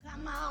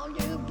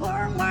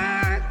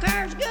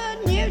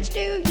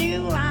secrets to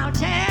you I'll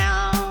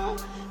tell,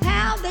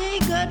 how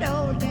the good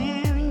old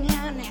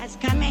Union has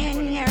come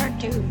in here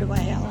to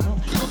dwell.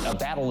 A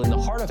battle in the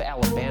heart of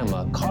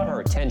Alabama caught our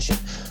attention.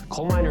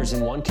 Coal miners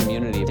in one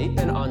community, they've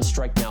been on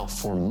strike now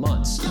for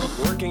months.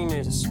 Working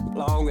as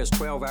long as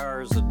 12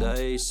 hours a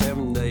day,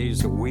 7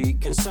 days a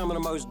week, in some of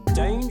the most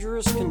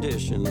dangerous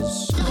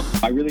conditions.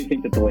 I really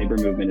think that the labor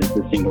movement is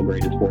the single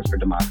greatest force for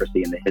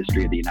democracy in the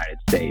history of the United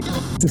States.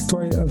 The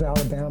story of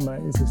Alabama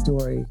is a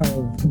story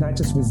of not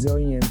just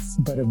resilience,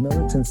 but of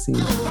militancy.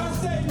 I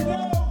say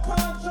no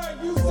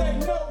contract, you say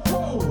no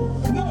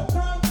code. No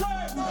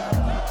contract, no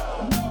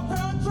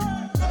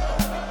contract.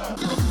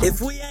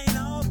 If we ain't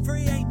all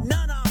free, ain't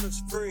none of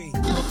us free.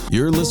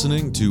 You're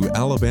listening to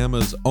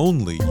Alabama's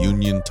only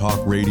union talk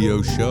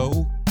radio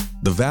show,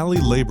 The Valley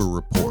Labor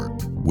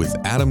Report, with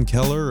Adam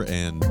Keller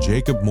and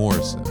Jacob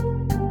Morrison.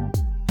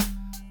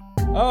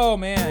 Oh,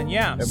 man,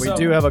 yeah. And we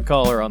do have a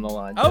caller on the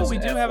line. Oh, we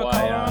do have a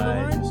caller on the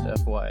line? Just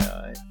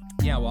FYI.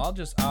 Yeah, well, I'll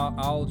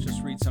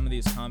just read some of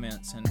these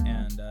comments and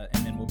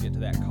then we'll get to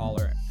that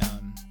caller,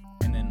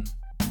 and then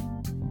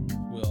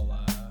we'll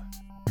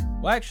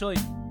actually.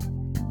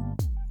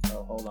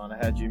 Oh, hold on, I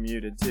had you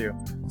muted too.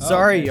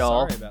 Sorry, okay,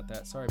 y'all. Sorry about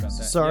that. Sorry,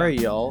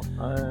 yeah. y'all.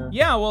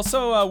 Yeah, well,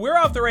 so we're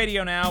off the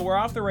radio now. We're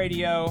off the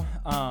radio.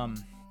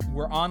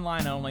 We're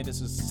online only. This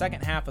is the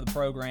second half of the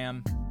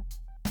program.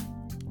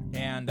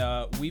 And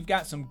we've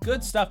got some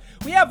good stuff.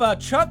 We have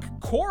Chuck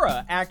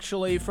Corra,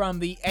 actually, from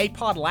the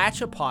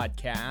Apoddlachia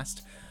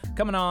podcast,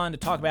 coming on to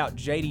talk about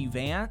J.D.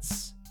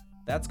 Vance.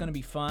 That's going to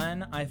be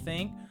fun, I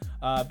think.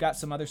 I've got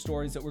some other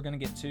stories that we're going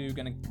to get to.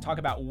 Going to talk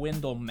about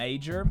Wendell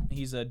Major.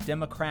 He's a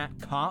Democrat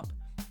cop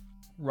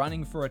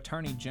running for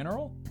Attorney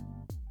General,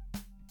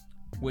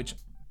 which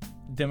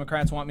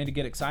Democrats want me to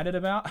get excited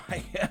about,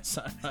 I guess.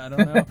 I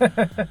don't know.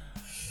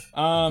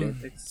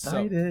 Get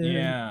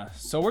excited.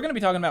 So we're going to be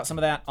talking about some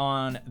of that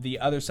on the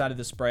other side of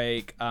this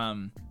break.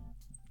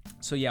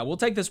 So yeah, we'll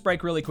take this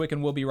break really quick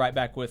and we'll be right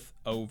back with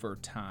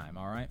Overtime.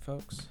 All right,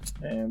 folks?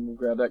 And we'll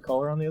grab that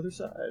caller on the other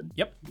side.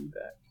 Yep. Be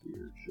back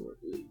here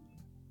shortly.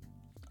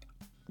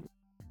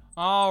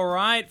 All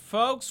right,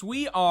 folks,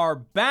 we are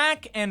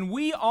back and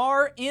we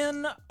are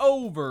in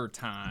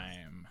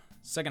Overtime.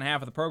 Second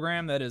half of the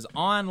program that is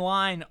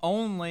online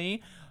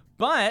only,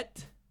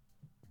 but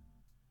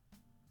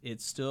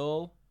it's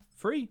still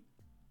free.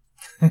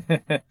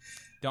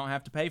 Don't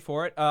have to pay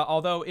for it.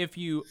 Although if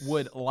you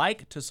would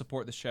like to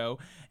support the show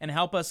and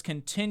help us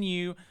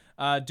continue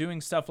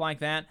doing stuff like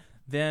that,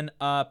 then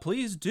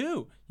please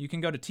do. You can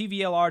go to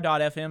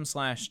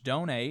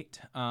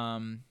tvlr.fm/donate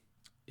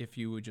if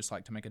you would just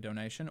like to make a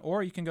donation,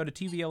 or you can go to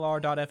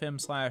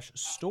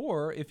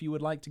tvlr.fm/store if you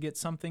would like to get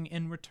something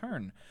in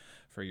return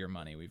for your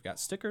money. We've got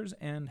stickers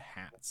and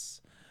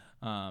hats.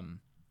 And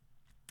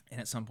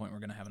at some point we're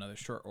going to have another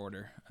short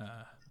order.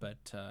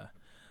 But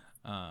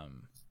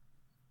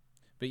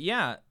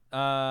yeah,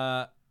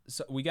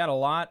 so we got a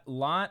lot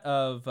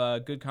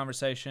of good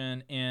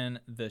conversation in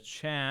the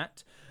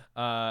chat,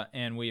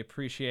 and we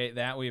appreciate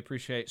that. We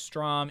appreciate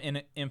Strom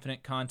in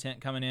Infinite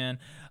Content coming in.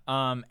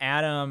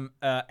 Adam,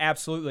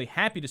 absolutely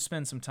happy to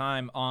spend some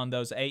time on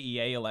those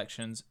AEA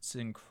elections. It's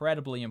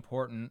incredibly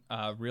important,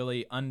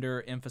 really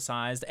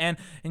underemphasized, and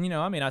you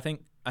know, I mean, I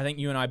think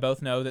you and I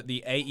both know that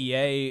the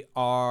AEA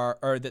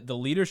that the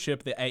leadership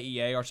of the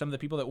AEA are some of the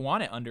people that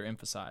want it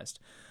underemphasized.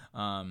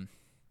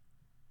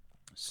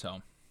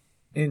 So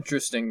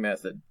interesting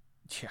method.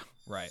 Yeah,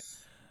 right.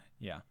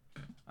 Yeah.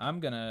 I'm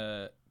going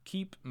to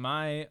keep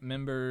my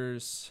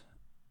members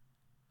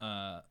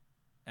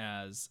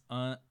as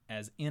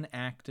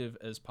inactive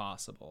as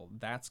possible.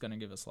 That's going to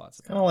give us lots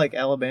of kind of like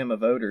Alabama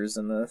voters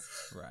in the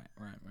Right.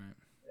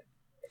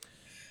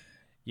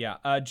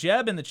 Yeah,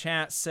 Jeb in the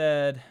chat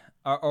said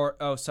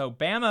so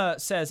Bama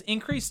says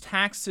increased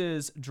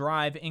taxes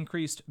drive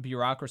increased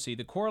bureaucracy.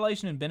 The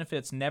correlation in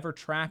benefits never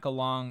track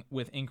along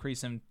with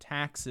increase in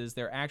taxes.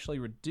 They're actually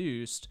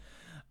reduced.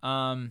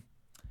 I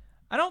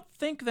don't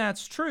think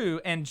that's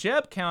true. And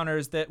Jeb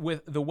counters that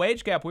with the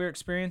wage gap we're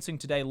experiencing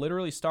today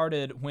literally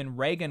started when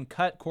Reagan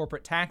cut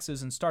corporate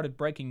taxes and started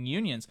breaking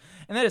unions.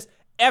 And that is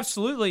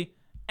absolutely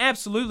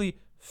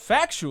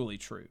factually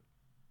true.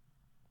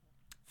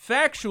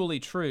 Factually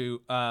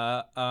true.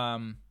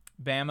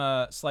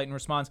 Bama Slayton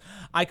responds,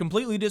 I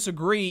completely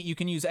disagree. You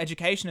can use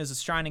education as a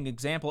shining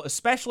example,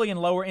 especially in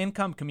lower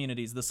income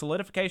communities. The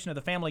solidification of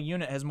the family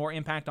unit has more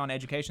impact on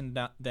education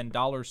than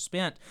dollars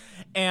spent.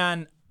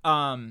 And,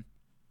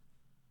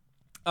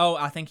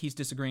 I think he's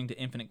disagreeing to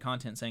Infinite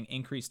Content, saying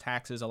increased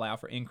taxes allow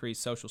for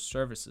increased social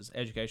services,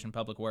 education,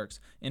 public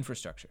works,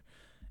 infrastructure.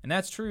 And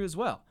that's true as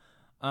well.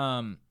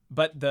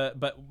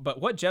 But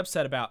what Jeb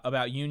said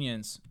about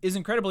unions is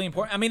incredibly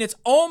important. I mean, it's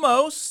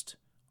almost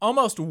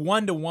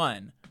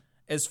 1-to-1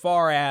 as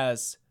far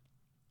as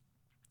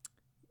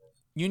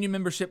union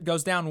membership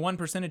goes down 1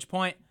 percentage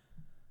point,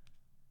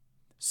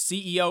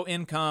 CEO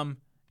income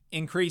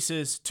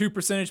increases 2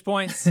 percentage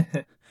points,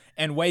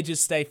 and wages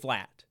stay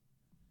flat.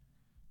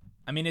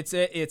 I mean, it's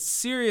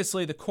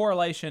seriously, the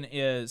correlation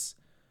is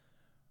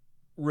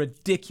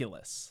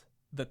ridiculous.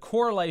 The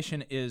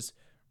correlation is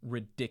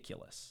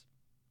ridiculous.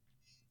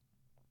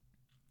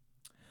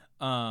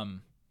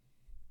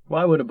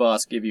 Why would a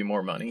boss give you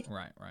more money?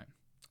 Right.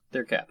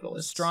 They're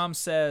capitalists. Strom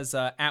says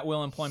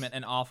at-will employment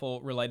an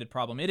awful related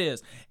problem. It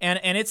is, and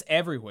it's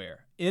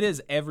everywhere. It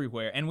is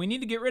everywhere, and we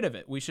need to get rid of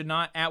it. We should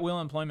not. At-will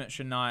employment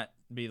should not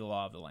be the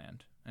law of the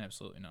land.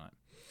 Absolutely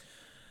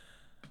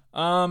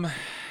not.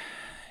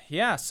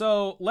 Yeah.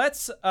 So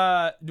let's.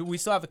 Do we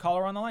still have the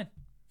caller on the line?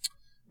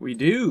 We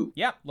do.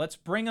 Yeah. Let's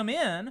bring them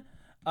in.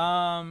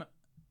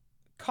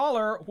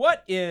 Caller,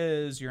 what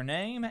is your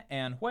name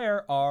and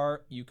where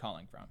are you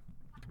calling from?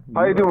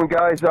 How you doing,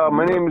 guys?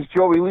 My name is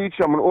Joey Leach.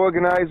 I'm an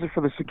organizer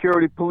for the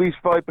Security Police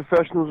Fight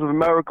Professionals of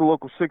America,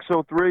 Local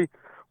 603. I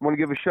want to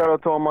give a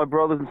shout-out to all my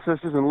brothers and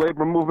sisters in the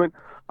labor movement.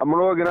 I'm an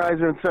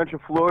organizer in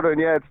Central Florida,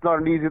 and yeah, it's not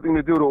an easy thing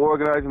to do to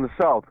organize in the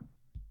South.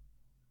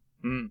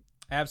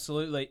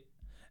 Absolutely.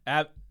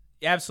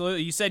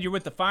 Absolutely. You said you're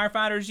with the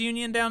Firefighters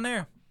Union down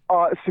there?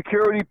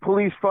 Security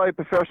Police Fight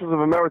Professionals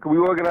of America. We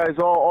organize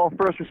all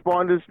first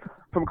responders,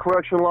 from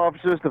correctional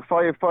officers to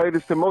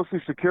firefighters to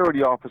mostly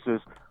security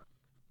officers.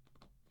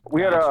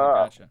 We had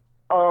a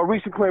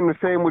recent claim to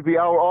fame would be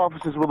our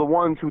officers were the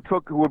ones who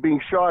were being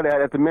shot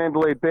at the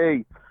Mandalay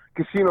Bay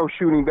casino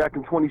shooting back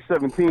in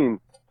 2017.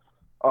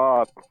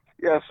 So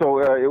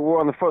we're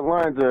on the front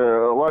lines.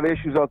 A lot of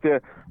issues out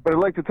there, but I'd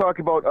like to talk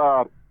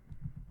about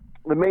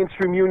the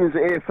mainstream unions, the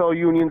AFL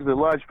unions, the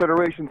large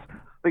federations.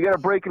 They got to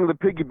break into the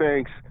piggy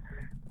banks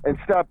and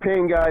stop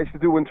paying guys to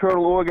do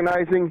internal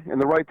organizing in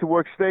the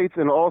right-to-work states,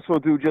 and also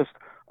do just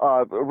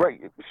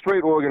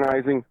straight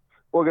organizing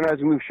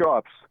new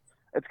shops.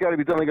 It's got to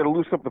be done. They got to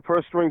loosen up the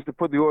purse strings to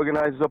put the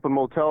organizers up in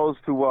motels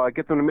to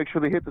get them to make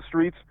sure they hit the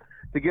streets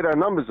to get our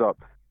numbers up,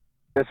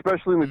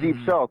 especially in the Deep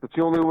South. It's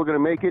the only way we're going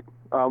to make it.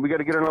 We got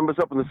to get our numbers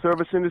up in the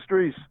service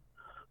industries.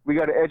 We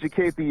got to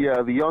educate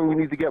the young. We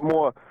need to get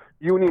more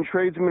union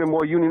tradesmen and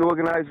more union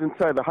organizers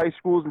inside the high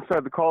schools,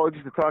 inside the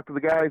colleges, to talk to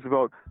the guys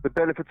about the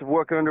benefits of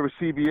working under a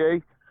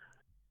CBA.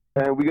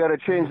 And we got to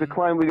change the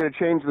climate. We got to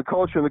change the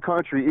culture in the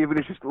country, even if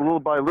it's just little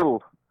by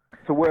little,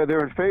 to where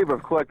they're in favor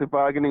of collective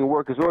bargaining and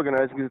workers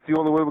organizing, because it's the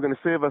only way we're going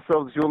to save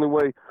ourselves. It's the only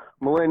way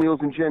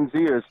millennials and Gen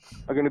Zers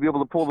are going to be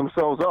able to pull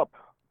themselves up.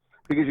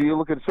 Because you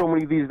look at so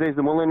many these days,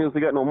 the millennials, they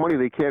got no money.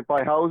 They can't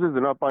buy houses.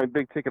 They're not buying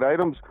big-ticket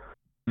items.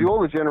 The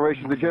older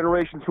generations, the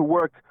generations who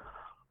worked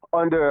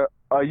under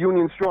a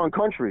union-strong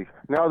country,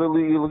 now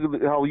you look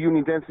at how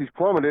union density's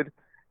plummeted,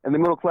 and the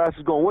middle class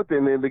is going with it.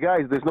 And the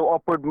guys, there's no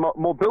upward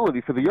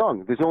mobility for the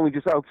young. There's only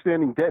just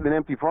outstanding debt and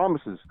empty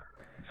promises.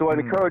 So I'd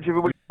encourage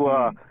everybody,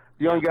 the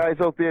young guys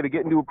out there, to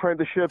get into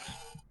apprenticeships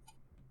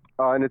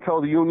and to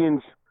tell the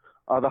unions,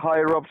 the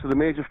higher-ups of the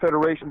major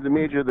federations,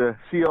 the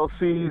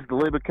CLCs, the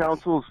labor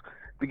councils,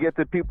 to get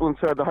the people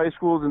inside the high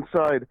schools,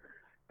 inside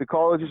the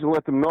colleges, and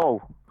let them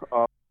know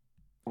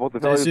about the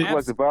value of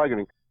collective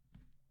bargaining.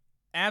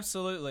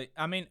 Absolutely.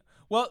 I mean,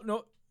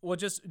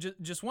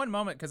 just one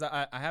moment, because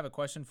I have a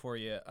question for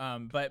you.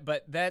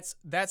 But that's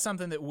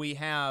something that we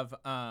have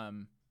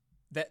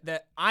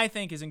that I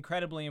think is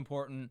incredibly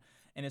important,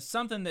 and it's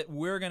something that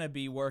we're going to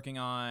be working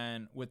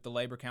on with the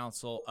Labor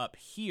Council up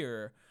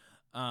here.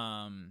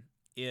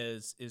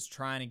 Is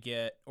trying to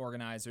get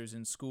organizers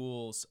in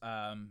schools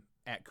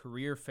at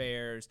career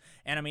fairs.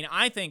 And I mean,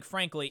 I think,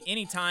 frankly,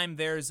 anytime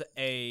there's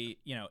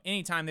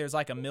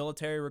like a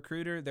military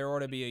recruiter, there ought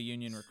to be a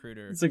union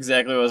recruiter. That's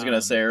exactly what I was going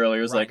to say earlier.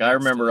 It was I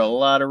remember a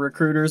lot of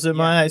recruiters in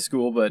my high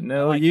school, but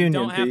no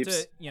union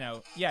peeps.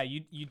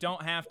 You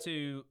don't have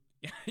to,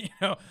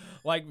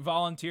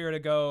 volunteer to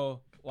go,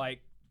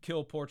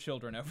 kill poor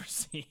children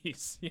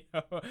overseas,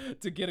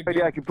 to get a good...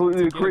 Yeah, I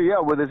completely agree.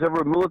 Where there's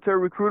ever a military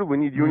recruiter, we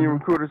need union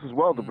recruiters as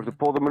well to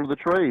pull them into the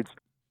trades.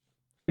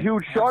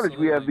 Huge shortage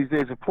we have these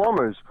days of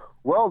plumbers,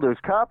 welders,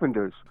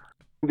 carpenters.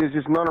 There's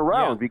just none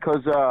around because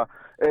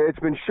it's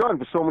been shunned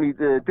for so many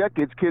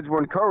decades. Kids were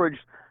encouraged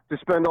to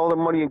spend all their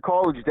money in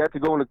college debt, to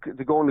go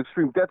into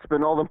extreme debt,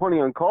 spend all their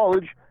money on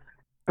college,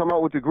 come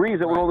out with degrees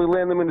that would only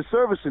land them in the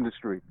service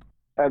industry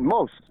at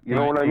most. You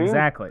know what I mean?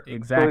 Exactly. Yeah,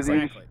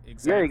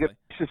 you got a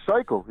vicious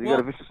cycle. You got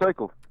a vicious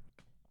cycle.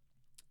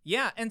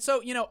 Yeah, and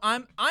so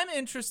I'm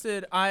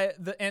interested.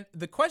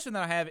 The question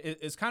that I have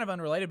is kind of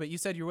unrelated, but you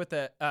said you're with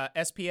the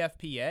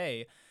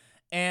SPFPA,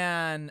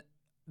 and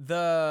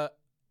the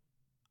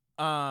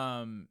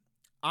I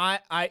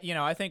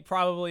think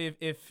probably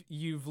if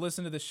you've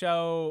listened to the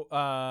show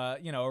a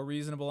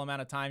reasonable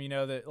amount of time, you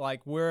know that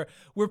we're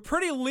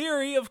pretty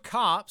leery of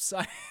cops,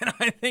 and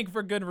I think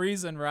for good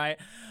reason, right?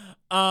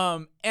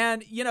 So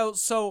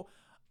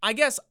I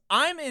guess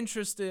I'm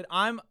interested.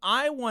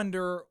 I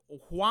wonder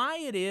why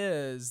it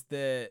is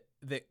that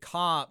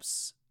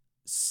cops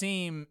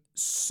seem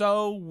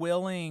so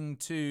willing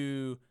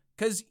to,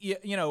 because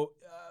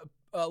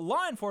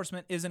law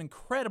enforcement is an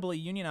incredibly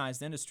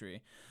unionized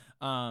industry.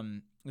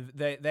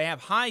 They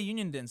have high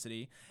union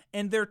density,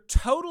 and they're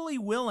totally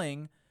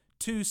willing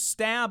to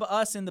stab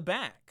us in the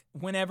back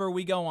whenever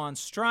we go on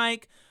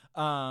strike.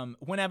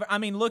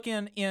 Look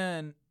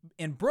in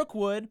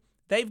Brookwood,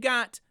 they've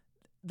got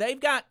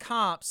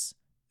cops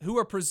who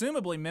are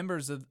presumably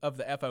members of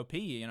the FOP,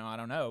 you know, I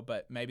don't know,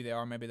 but maybe they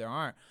are, maybe they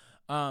aren't,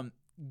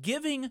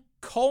 giving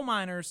coal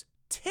miners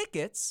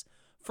tickets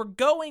for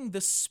going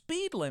the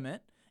speed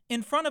limit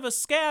in front of a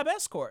scab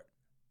escort.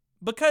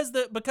 Because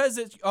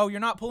it's, oh,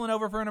 you're not pulling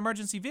over for an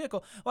emergency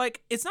vehicle.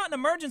 Like, it's not an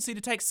emergency to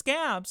take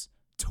scabs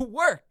to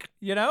work,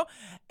 you know?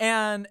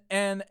 And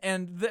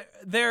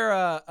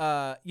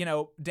they're you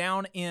know,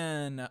 down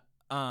in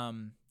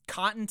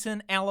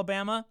Cottonton,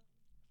 Alabama,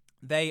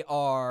 they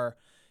are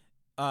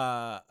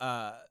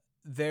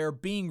they're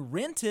being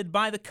rented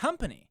by the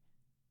company,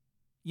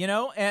 you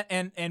know,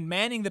 and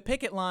manning the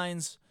picket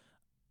lines.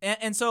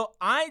 And so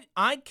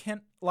I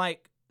can,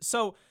 like,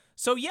 so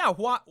yeah,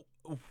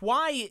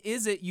 why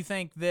is it you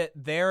think that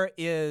there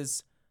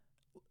is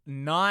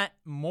not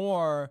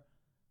more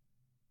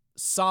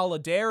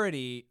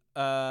solidarity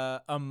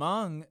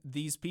among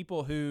these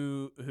people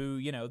who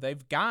you know,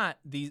 they've got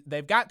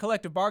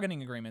collective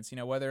bargaining agreements, you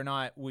know, whether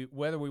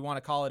we want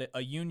to call it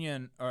a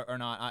union or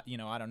not, you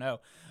know, I don't know.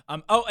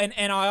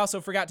 And I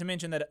also forgot to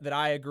mention that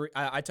I agree.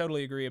 I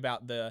totally agree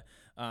about the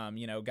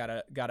you know,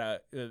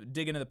 gotta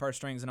dig into the purse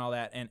strings and all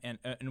that,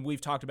 and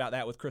we've talked about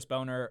that with Chris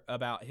Boner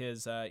about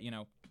his you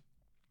know,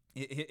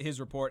 his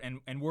report,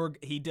 and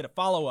he did a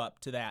follow-up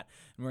to that,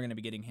 and we're going to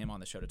be getting him on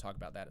the show to talk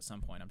about that at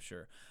some point, I'm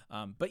sure.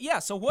 But yeah,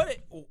 so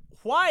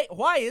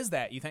why is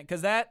that, you think?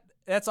 Because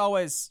that's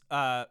always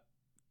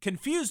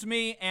confused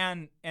me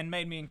and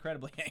made me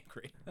incredibly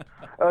angry.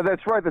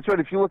 That's right.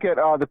 If you look at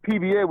the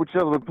PBA, which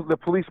is the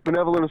Police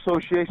Benevolent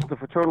Association, the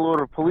Fraternal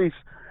Order of Police,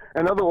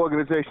 and other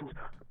organizations,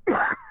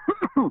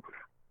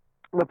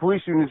 the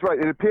police union is right.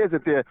 It appears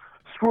that they're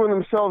screwing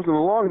themselves in the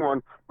long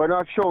run by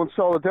not showing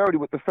solidarity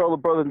with their fellow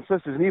brothers and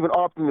sisters, and even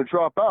opting to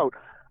drop out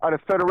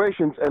of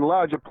federations and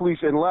larger police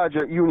and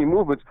larger union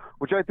movements,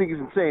 which I think is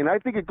insane. I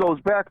think it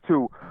goes back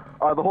to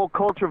the whole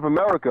culture of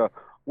America,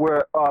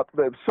 where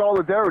the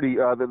solidarity,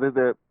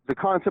 the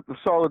concept of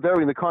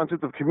solidarity and the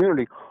concept of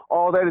community,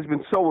 all that has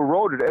been so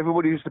eroded.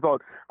 Everybody's just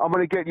about, I'm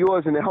going to get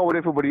yours and the hell with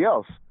everybody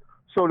else.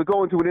 So to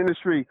go into an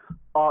industry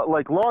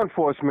like law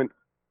enforcement,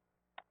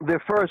 their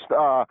first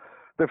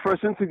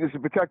instinct is to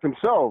protect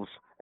themselves,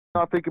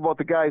 not think about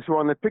the guys who are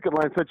on the picket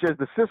line, such as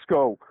the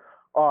Cisco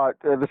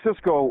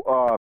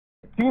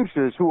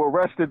Teamsters, who were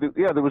arrested.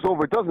 Yeah, there was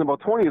over a dozen, about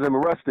 20 of them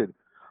arrested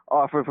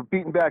for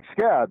beating back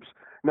scabs.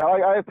 Now,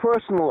 I have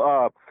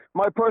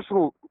my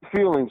personal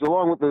feelings,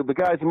 along with the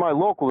guys in my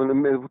local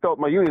and without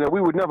my union, that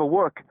we would never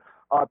work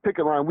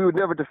picket line. We would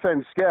never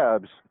defend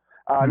scabs.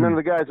 None of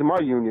the guys in my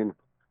union.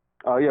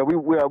 Yeah, we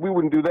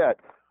wouldn't do that.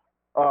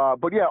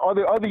 But yeah,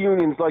 other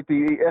unions like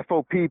the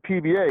FOP,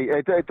 PBA,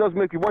 it does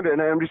make you wonder,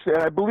 and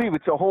I believe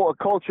it's a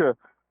culture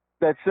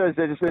that says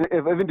that it's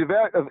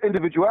of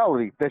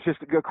individuality that's just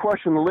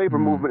crushing the labor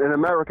movement in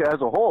America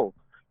as a whole.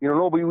 You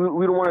know, we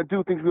don't want to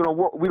do things. We don't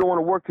want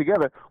to work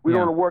together. We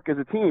don't want to work as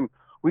a team.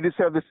 We just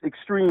have this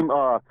extreme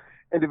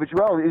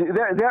individuality.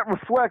 That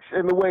reflects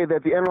in the way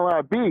that the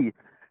NLRB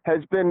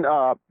has been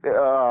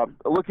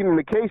looking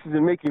into cases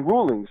and making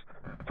rulings,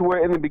 to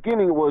where in the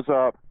beginning it was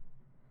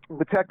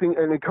protecting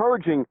and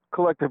encouraging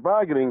collective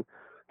bargaining,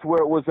 to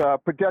where it was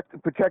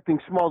protecting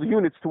small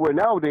units, to where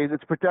nowadays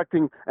it's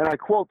protecting, and I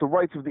quote, the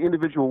rights of the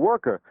individual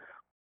worker.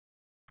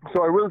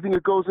 So I really think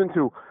it goes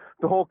into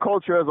the whole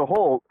culture as a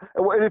whole.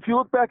 And if you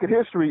look back at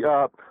history,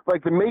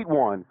 like the Mate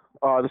One,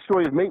 the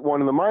story of Mate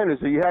One and the miners,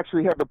 you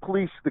actually have the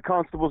police, the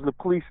constables, and the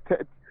police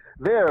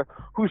there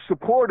who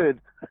supported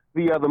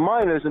the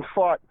miners and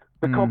fought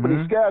the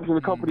company scabs and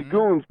the company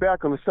goons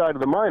back on the side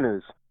of the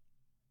miners.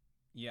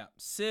 Yeah,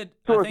 Sid.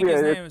 I think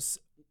his name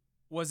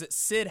was it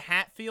Sid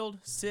Hatfield?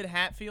 Sid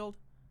Hatfield.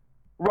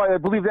 Right, I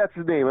believe that's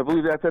his name. I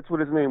believe that's what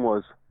his name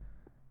was.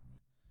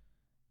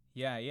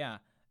 Yeah.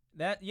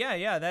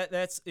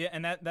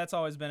 That's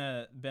always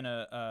been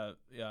a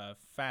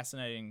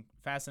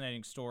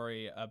fascinating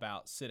story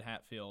about Sid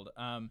Hatfield.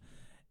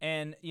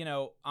 And you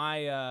know,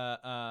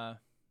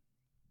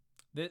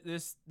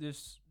 this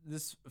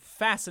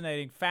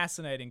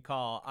fascinating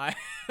call.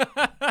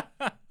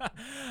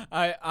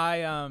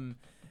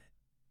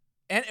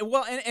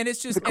 And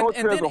it's just the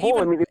culture as a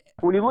whole. I mean,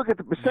 when you look at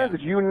the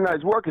percentage of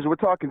unionized workers, we're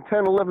talking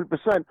 10, 11%,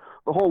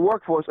 the whole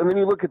workforce. And then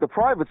you look at the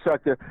private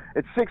sector,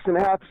 it's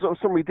 6.5%,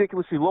 some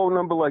ridiculously low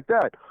number like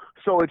that.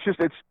 So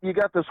you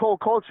got this whole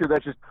culture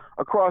that's just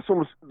across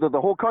almost the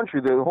whole country,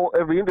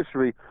 every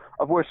industry,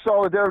 of where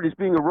solidarity is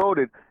being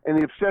eroded,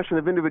 and the obsession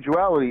of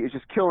individuality is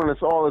just killing us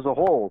all as a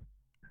whole.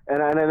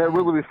 And that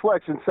really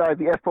reflects inside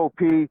the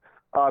FOP,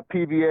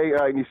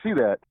 PBA, and you see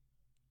that.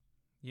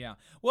 Yeah.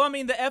 Well, I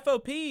mean, the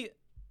FOP.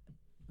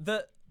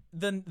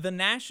 The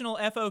national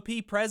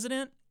FOP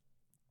president,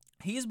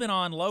 he's been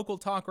on local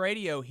talk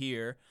radio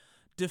here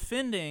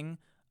defending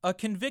a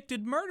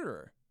convicted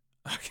murderer.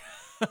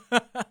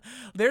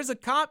 There's a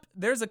cop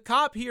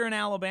here in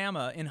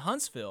Alabama, in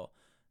Huntsville,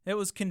 that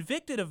was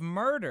convicted of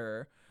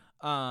murder,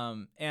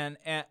 and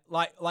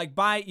like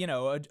by, you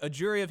know, a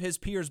jury of his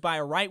peers, by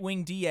a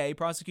right-wing DA,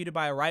 prosecuted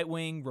by a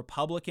right-wing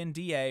Republican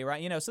DA,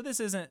 right? You know, so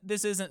this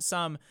isn't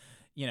some,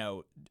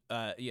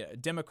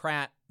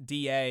 Democrat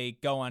DA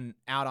going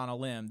out on a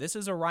limb. This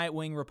is a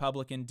right-wing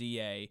Republican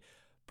DA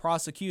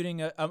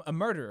prosecuting a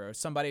murderer,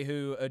 somebody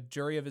who a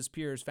jury of his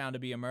peers found to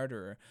be a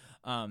murderer.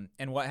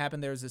 And what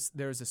happened, there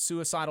was a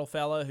suicidal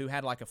fella who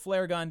had like a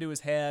flare gun to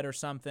his head or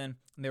something.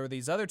 And there were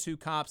these other two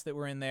cops that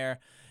were in there,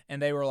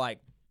 and they were like,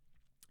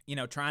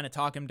 trying to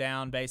talk him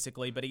down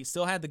basically, but he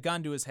still had the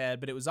gun to his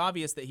head, but it was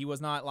obvious that he was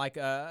not like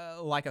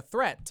a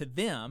threat to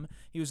them.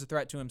 He was a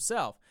threat to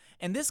himself.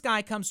 And this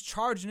guy comes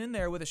charging in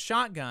there with a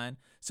shotgun,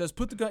 says,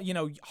 put the gun,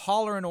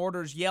 hollering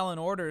orders, yelling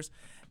orders.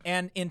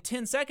 And in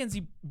 10 seconds,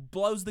 he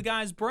blows the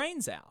guy's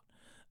brains out.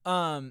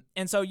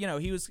 And so,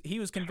 he was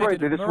convicted right,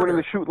 they of just murder. went in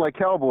to shoot like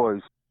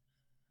cowboys.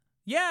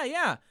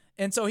 Yeah.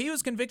 And so he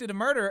was convicted of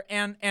murder,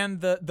 and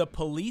the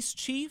police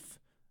chief,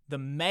 the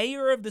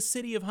mayor of the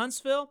city of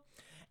Huntsville,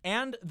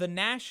 and the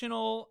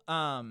national,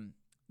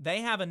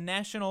 they have a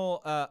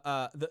national,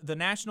 the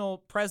national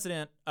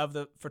president of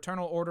the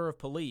Fraternal Order of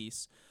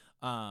Police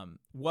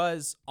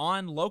was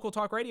on local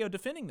talk radio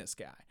defending this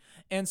guy.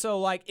 And so,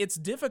 like, it's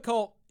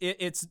difficult.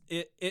 It's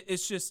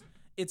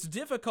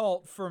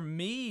difficult for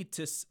me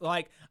to,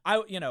 like, I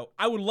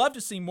would love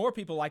to see more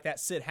people like that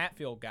Sid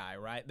Hatfield guy,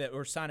 right, that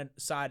were siding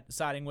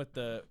with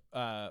the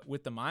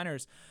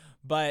miners.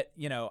 But,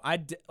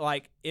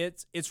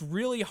 it's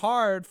really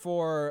hard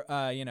for,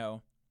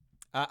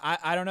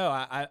 I don't know.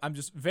 I'm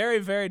just very,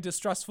 very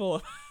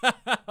distrustful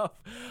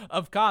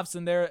of cops,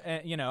 and they're,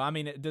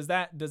 does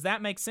that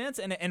make sense?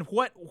 And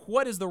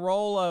what is the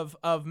role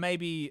of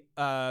maybe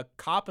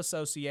cop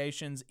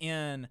associations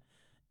in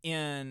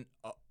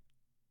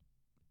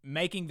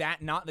making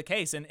that not the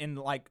case, and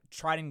like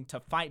trying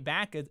to fight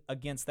back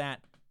against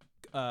that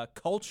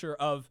culture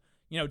of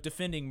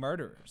defending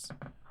murderers?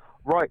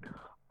 Right.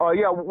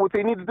 What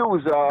they need to do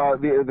is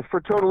the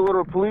Fraternal Order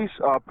of Police,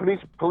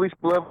 Police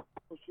Benevolent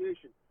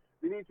Association.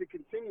 They need to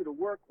continue to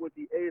work with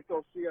the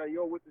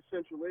AFL-CIO, with the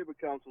Central Labor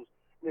Councils,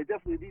 and they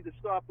definitely need to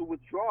stop the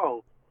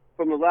withdrawal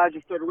from the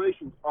larger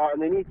federations,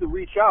 and they need to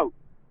reach out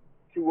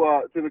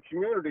to the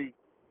community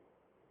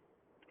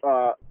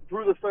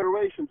through the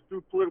federations,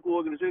 through political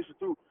organizations,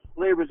 through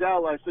labor's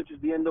allies such as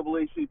the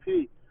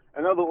NAACP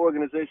and other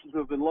organizations who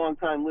have been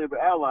longtime labor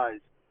allies,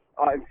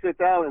 and sit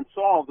down and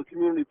solve the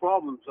community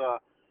problems.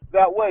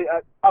 That way,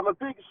 I'm a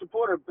big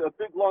supporter, a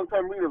big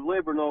longtime reader of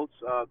Labor Notes,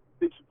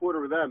 big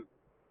supporter of them.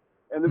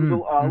 And there was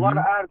a lot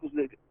of articles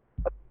that.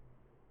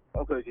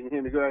 Okay, can you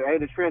hear me? Good. I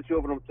had to transfer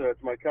over them to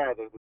my car.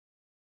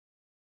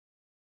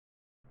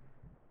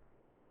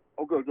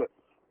 Oh, good. So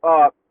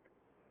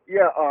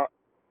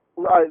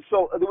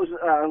there was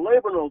a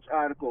Labor Notes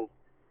article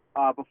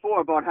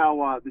before about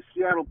how the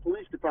Seattle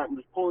Police Department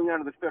was pulling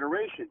out of the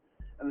Federation,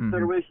 and the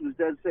Federation was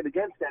dead set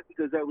against that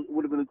because that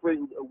would have been a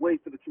great way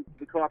for the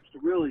cops to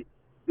really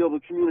be able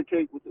to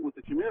communicate with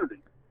the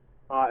community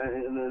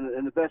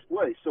in the best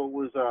way. So it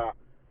was.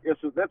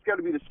 So that's got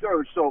to be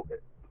discouraged. So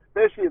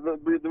basically,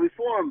 the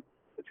reform,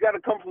 it's got to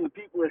come from the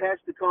people. It has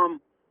to come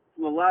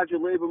from the larger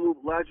labor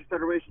movement, larger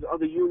federations,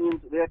 other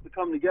unions. They have to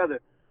come together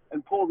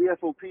and pull the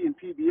FOP and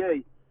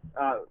PBA,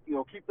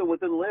 keep them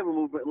within the labor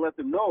movement and let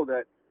them know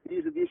that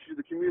these are the issues of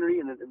the community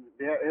and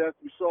they have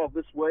to be solved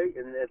this way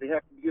and they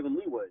have to be given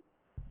leeway.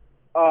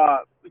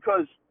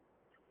 Because,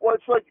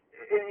 it's like,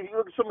 if you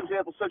look at some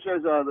examples such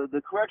as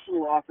the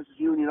Correctional Officers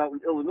Union out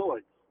in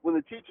Illinois. When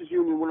the teachers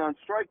union went on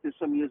strike this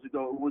some years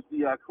ago, it was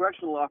the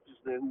correctional officers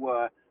there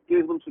who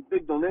gave them some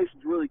big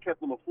donations, really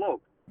kept them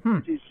afloat.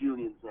 The teachers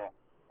unions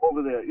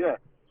over there, yeah.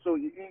 So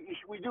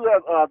we do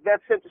have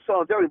that sense of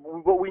solidarity,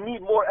 but we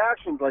need more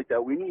actions like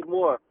that. We need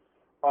more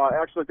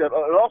actions like that.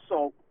 And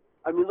also,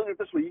 look at it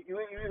this way: you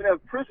even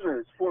have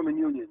prisoners forming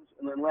unions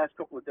in the last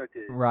couple of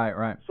decades.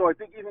 Right. So I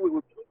think even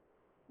with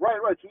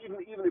So even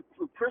if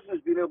prisoners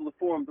being able to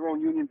form their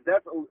own unions,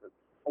 that's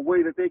a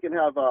way that they can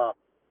have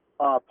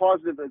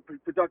positive and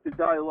productive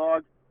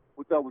dialogue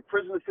with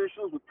prison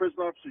officials, with prison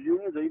officer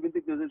unions. I even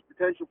think there's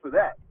potential for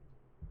that.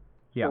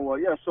 Yeah.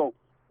 So,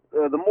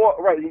 the more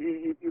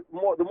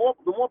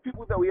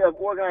people that we have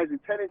organizing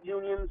tenant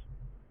unions,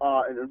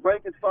 and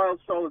rank and file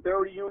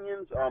solidarity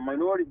unions,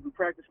 we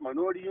practice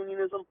minority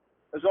unionism.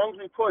 As long as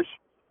we push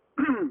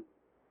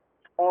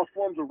all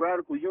forms of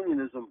radical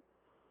unionism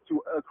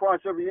across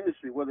every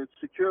industry, whether it's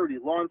security,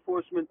 law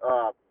enforcement,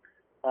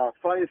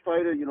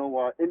 firefighter,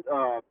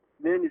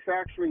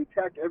 manufacturing,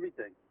 tech,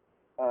 everything,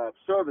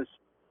 service,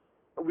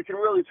 we can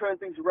really turn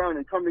things around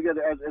and come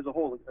together as a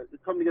whole,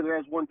 come together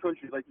as one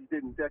country like we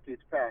did in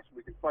decades past.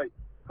 We can fight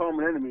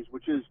common enemies,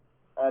 which is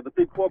the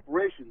big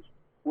corporations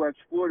who are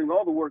exploiting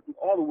all the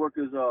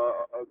workers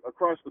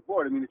across the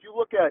board. If you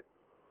look at,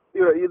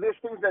 there's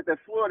things that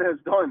Florida has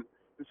done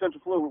in Central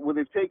Florida where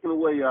they've taken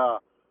away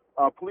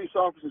police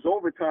officers'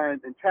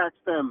 overtime and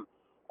taxed them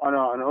on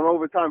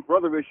overtime for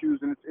other issues,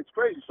 and it's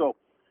crazy. So,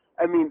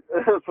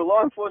 for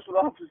law enforcement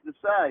officers to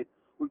side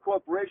with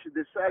corporations,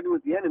 they're siding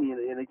with the enemy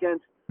and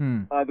against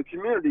the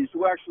communities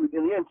who actually,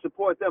 in the end,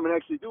 support them and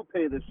actually do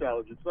pay their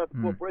salaries. It's not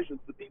the corporations,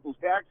 it's the people's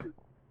taxes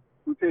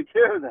who take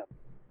care of them.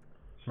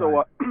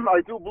 So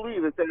I do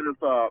believe that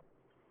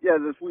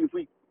if we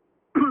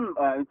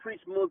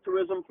increase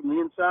militarism from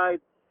the inside,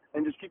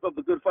 and just keep up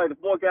the good fight.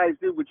 If more guys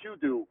did what you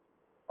do,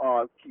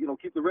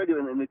 keep the radio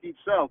in the Deep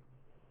South,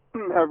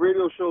 have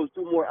radio shows,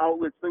 do more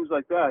outlets, things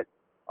like that,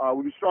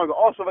 would be stronger.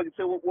 Also, if I could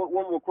say one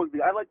more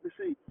quickly, I'd like to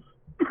see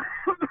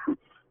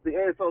the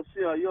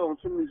AFL-CIO and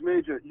some of these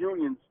major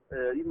unions,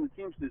 even the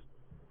Teamsters,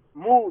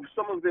 move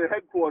some of their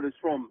headquarters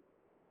from,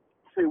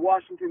 say,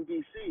 Washington,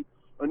 D.C.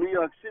 or New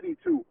York City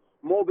to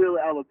Mobile,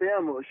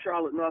 Alabama or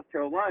Charlotte, North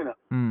Carolina.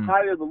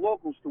 Hire the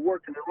locals to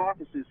work in their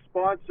offices,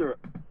 sponsor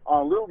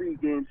Little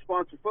League games,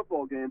 sponsor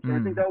football games. And I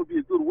think that would be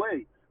a good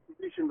way to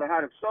reach in the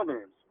heart of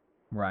Southerners.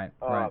 Right.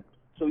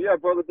 So, yeah,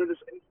 brother,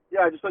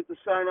 I'd just like to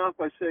sign off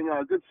by saying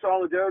good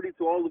solidarity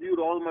to all of you,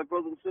 to all of my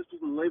brothers and sisters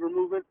in the labor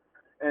movement.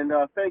 And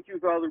thank you,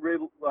 Valley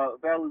Labor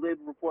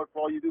Report,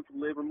 for all you do for the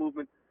labor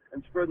movement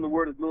and spreading the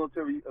word of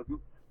militant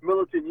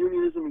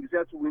unionism, because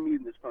that's what we need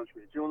in this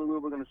country. It's the only way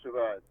we're going to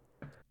survive.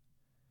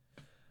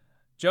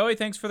 Joey,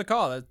 thanks for the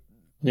call.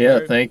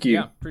 Thank you.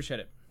 Yeah, appreciate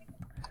it.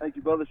 Thank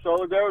you, brother.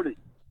 Solidarity.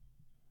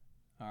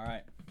 All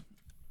right.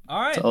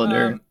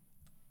 Solidarity.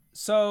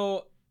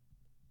 So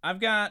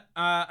I've got.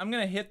 I'm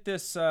gonna hit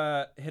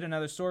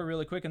another story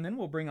really quick, and then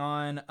we'll bring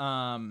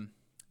on.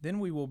 Then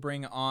we will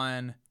bring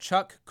on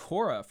Chuck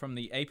Corra from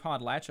the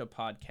Apoddlachia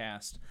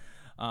podcast.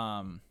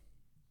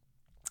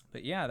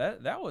 But yeah,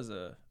 that was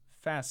a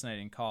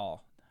fascinating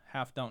call.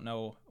 Half don't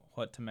know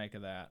what to make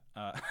of that.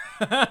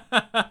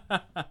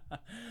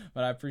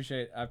 But I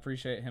appreciate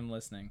him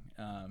listening.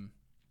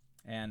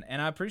 And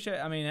I appreciate.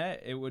 I mean,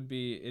 it'd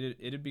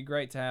be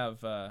great to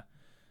have. I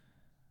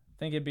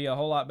think it'd be a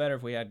whole lot better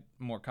if we had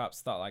more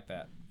cops thought like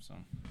that. So,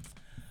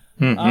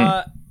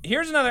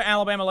 here's another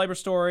Alabama labor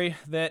story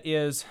that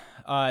is.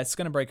 It's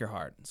going to break your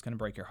heart. It's going to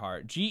break your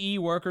heart. GE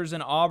workers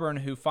in Auburn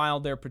who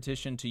filed their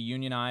petition to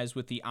unionize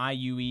with the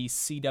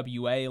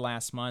IUE-CWA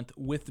last month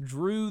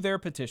withdrew their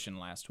petition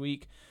last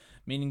week,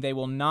 meaning they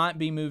will not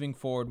be moving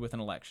forward with an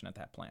election at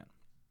that plant.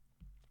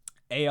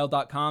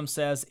 AL.com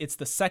says it's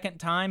the second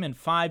time in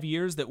 5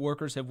 years that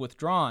workers have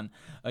withdrawn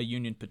a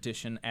union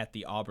petition at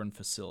the Auburn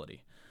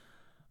facility.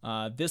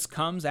 This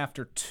comes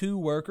after 2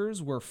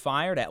 workers were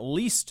fired, at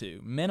least 2,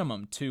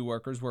 minimum 2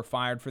 workers were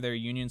fired for their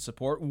union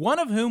support, one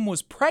of whom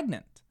was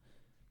pregnant.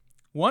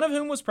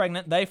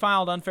 They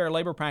filed unfair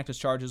labor practice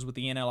charges with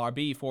the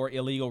NLRB for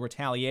illegal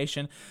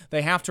retaliation.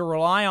 They have to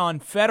rely on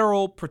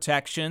federal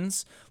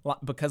protections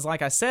because,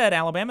 like I said,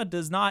 Alabama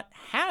does not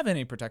have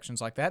any protections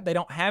like that. They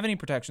don't have any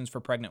protections for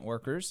pregnant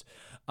workers.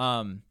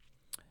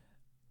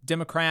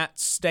 Democrat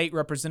State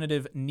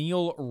Representative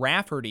Neil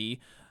Rafferty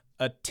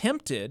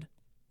attempted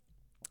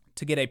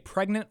to get a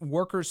Pregnant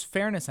Workers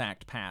Fairness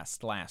Act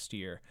passed last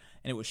year,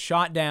 and it was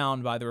shot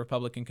down by the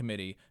Republican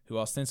committee, who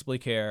ostensibly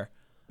care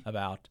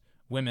about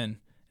women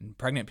and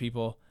pregnant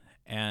people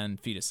and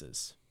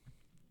fetuses.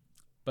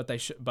 But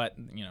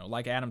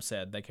like Adam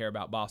said, they care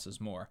about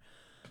bosses more.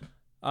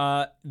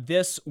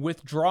 This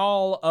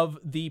withdrawal of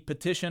the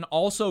petition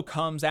also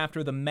comes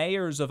after the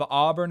mayors of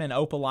Auburn and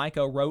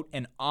Opelika wrote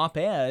an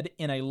op-ed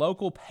in a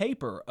local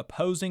paper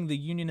opposing the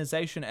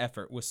unionization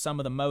effort with some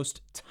of the most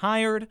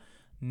tired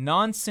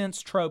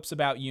nonsense tropes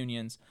about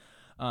unions,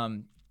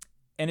 and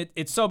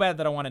it's so bad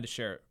that I wanted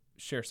to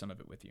share some of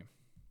it with you.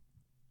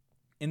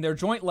 In their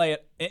joint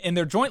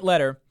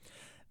letter,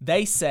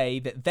 they say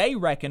that they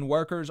reckon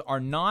workers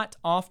are not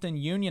often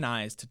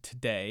unionized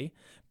today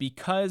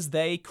because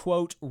they,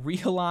 quote,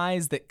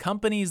 realize that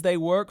companies they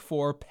work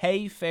for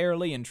pay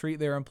fairly and treat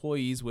their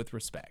employees with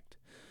respect.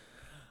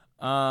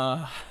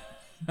 Oh,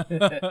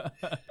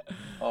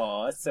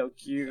 that's so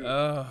cute.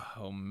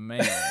 Oh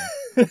man.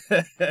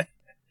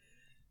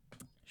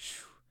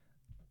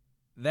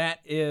 That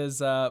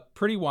is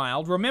pretty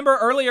wild. Remember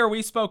earlier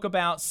we spoke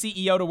about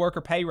CEO to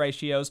worker pay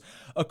ratios.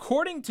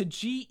 According to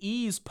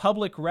GE's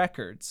public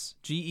records,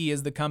 GE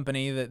is the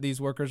company that these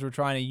workers were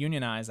trying to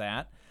unionize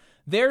at,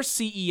 their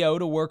CEO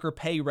to worker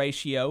pay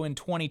ratio in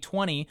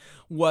 2020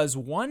 was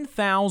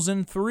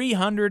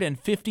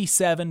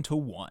 1,357 to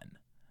 1.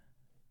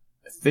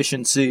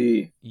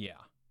 Efficiency. Yeah.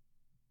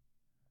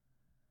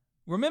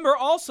 Remember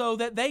also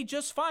that they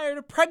just fired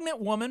a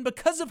pregnant woman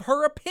because of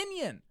her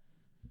opinion.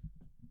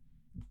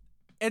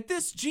 At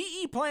this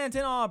GE plant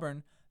in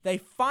Auburn, they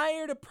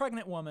fired a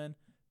pregnant woman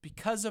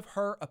because of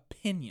her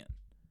opinion,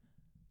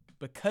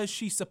 because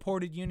she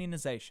supported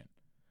unionization.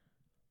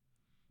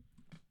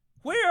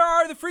 Where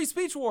are the free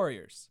speech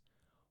warriors?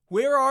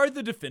 Where are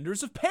the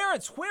defenders of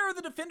parents? Where are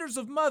the defenders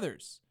of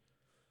mothers?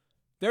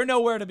 They're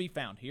nowhere to be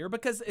found here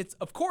because it's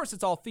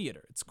all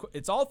theater.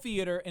 It's all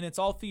theater, and it's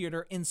all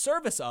theater in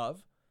service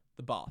of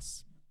the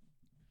boss.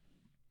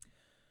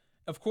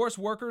 Of course,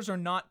 workers are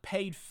not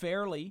paid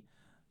fairly.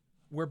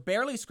 We're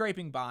barely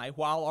scraping by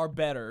while our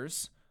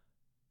betters,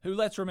 who,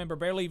 let's remember,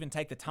 barely even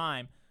take the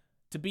time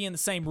to be in the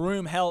same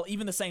room, hell,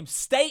 even the same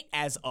state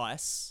as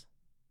us.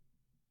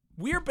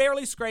 We're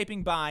barely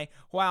scraping by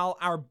while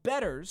our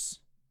betters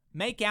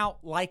make out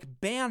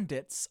like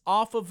bandits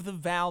off of the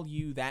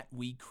value that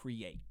we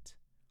create.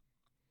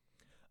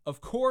 Of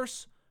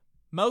course,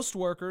 most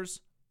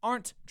workers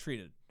aren't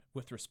treated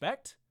with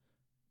respect.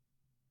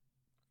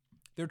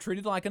 They're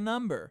treated like a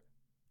number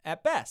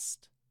at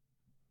best.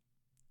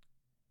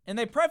 And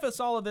they preface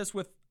all of this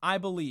with, I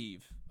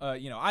believe.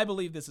 I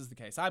believe this is the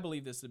case. I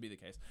believe this to be the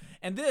case.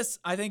 And this,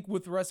 I think,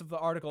 with the rest of the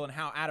article and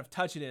how out of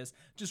touch it is,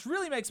 just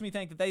really makes me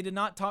think that they did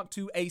not talk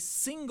to a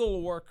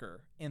single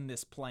worker in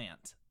this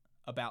plant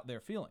about their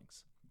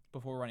feelings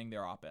before running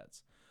their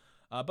op-eds.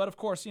 But of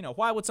course,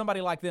 why would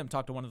somebody like them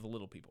talk to one of the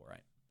little people,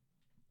 right?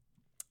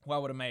 Why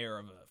would a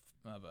mayor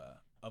of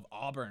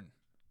Auburn,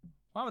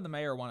 why would the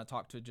mayor want to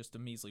talk to just a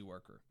measly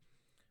worker?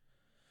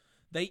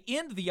 They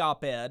end the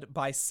op-ed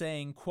by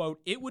saying,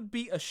 quote, "It would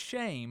be a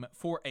shame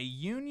for a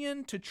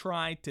union to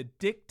try to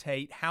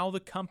dictate how the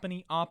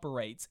company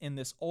operates in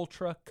this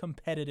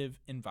ultra-competitive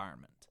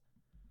environment."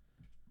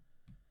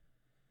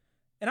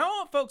 And I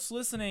want folks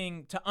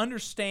listening to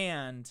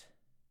understand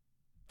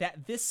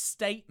that this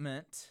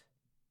statement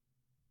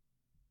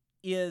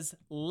is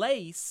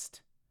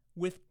laced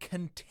with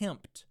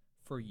contempt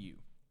for you.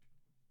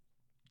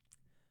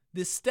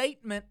 This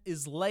statement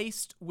is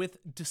laced with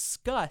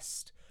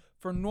disgust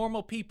for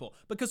normal people.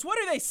 Because what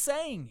are they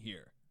saying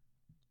here?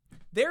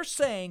 They're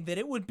saying that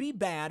it would be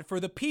bad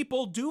for the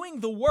people doing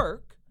the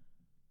work,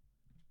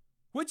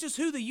 which is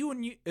who the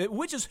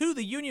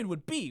union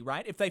would be,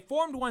 right? If they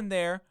formed one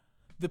there,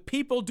 the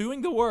people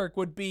doing the work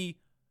would be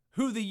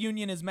who the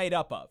union is made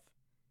up of.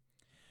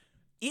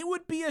 It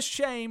would be a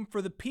shame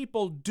for the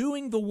people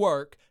doing the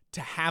work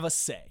to have a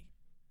say.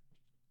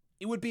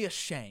 It would be a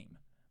shame.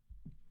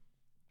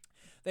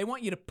 They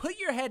want you to put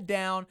your head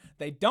down.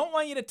 They don't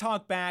want you to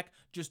talk back.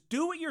 Just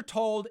do what you're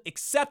told,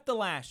 accept the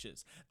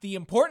lashes. The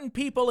important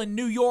people in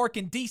New York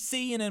and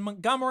D.C. and in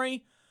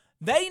Montgomery,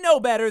 they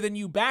know better than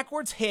you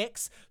backwards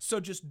hicks,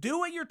 so just do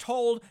what you're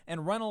told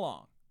and run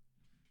along.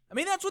 I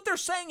mean, that's what they're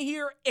saying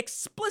here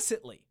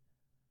explicitly.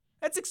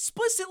 That's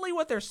explicitly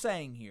what they're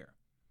saying here.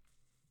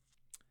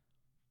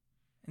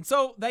 And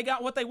so they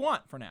got what they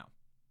want for now.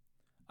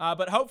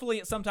 But hopefully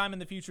at some time in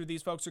the future,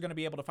 these folks are going to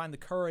be able to find the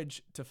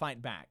courage to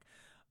fight back.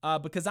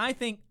 Because I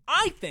think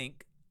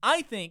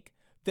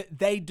that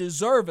they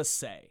deserve a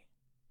say.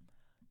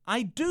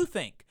 I do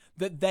think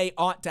that they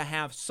ought to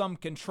have some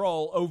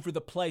control over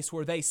the place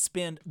where they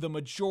spend the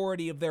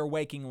majority of their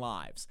waking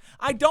lives.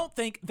 I don't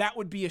think that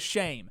would be a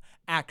shame,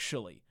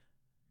 actually.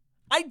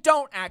 I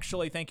don't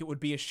actually think it would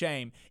be a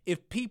shame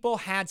if people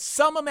had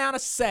some amount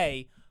of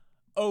say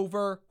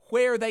over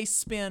where they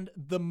spend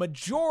the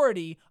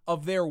majority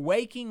of their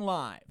waking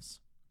lives.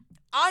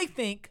 I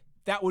think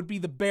that would be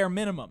the bare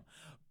minimum.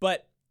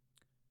 But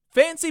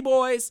fancy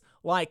boys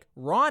like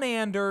Ron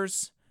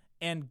Anders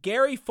and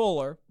Gary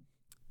Fuller,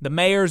 the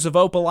mayors of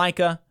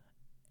Opelika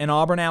and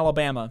Auburn,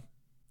 Alabama,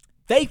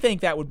 they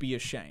think that would be a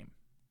shame.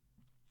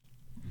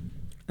 And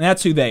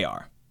that's who they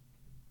are.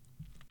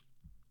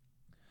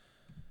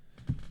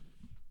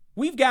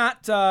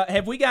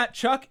 Have we got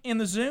Chuck in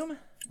the Zoom?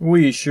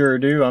 We sure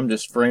do. I'm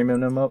just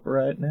framing him up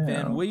right now.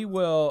 Then we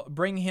will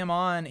bring him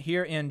on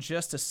here in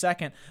just a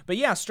second. But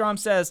yeah, Strom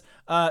says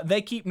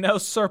they keep no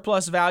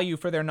surplus value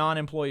for their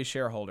non-employee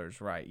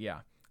shareholders. Right, yeah.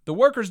 The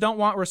workers don't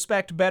want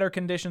respect, better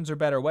conditions, or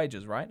better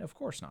wages, right? Of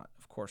course not.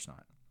 Of course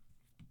not.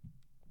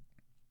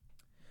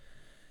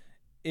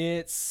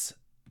 It's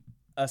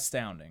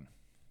astounding.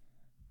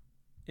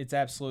 It's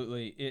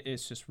absolutely,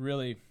 it's just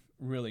really,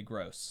 really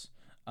gross.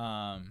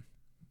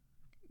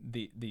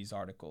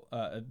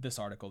 This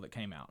article that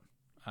came out.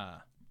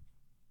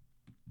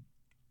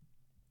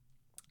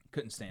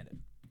 Couldn't stand it.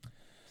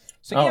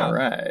 So yeah, all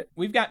right.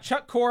 We've got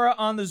Chuck Corra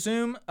on the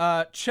Zoom.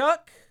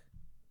 Chuck,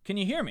 can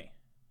you hear me?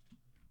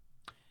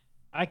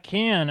 I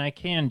can.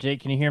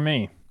 Jake, can you hear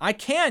me? I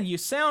can. You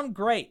sound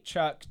great,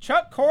 Chuck.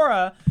 Chuck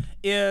Corra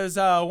is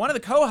one of the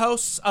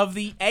co-hosts of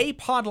the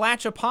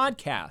Apoddlachia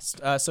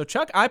podcast. So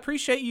Chuck, I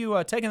appreciate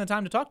you taking the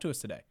time to talk to us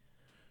today.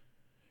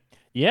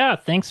 Yeah,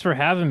 thanks for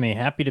having me.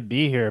 Happy to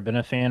be here. Been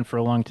a fan for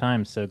a long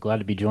time, so glad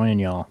to be joining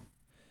y'all.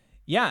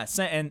 Yeah,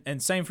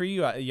 and same for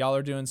you. Y'all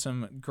are doing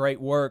some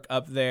great work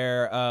up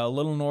there, a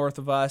little north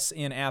of us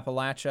in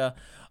Appalachia.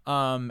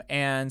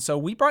 And so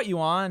we brought you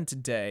on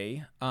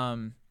today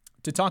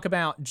to talk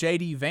about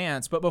J.D.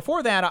 Vance. But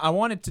before that, I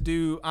wanted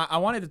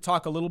to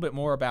talk a little bit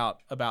more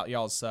about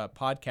y'all's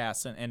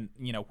podcast and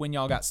when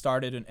y'all got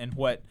started and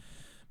what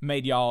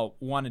made y'all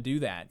want to do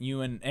that.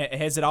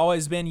 Has it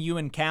always been you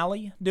and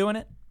Callie doing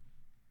it?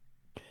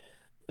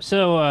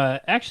 So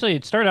actually,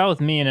 it started out with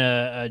me and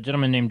a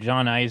gentleman named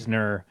John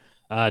Eisner,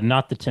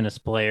 not the tennis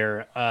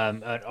player,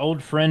 an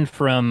old friend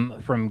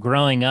from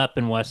growing up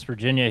in West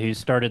Virginia who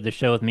started the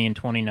show with me in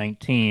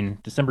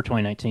December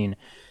 2019.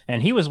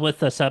 And he was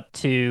with us up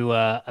to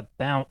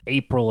about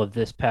April of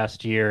this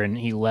past year, and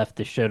he left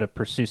the show to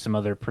pursue some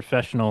other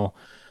professional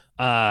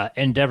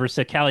endeavors.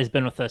 So Callie's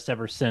been with us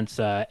ever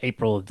since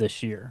April of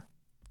this year.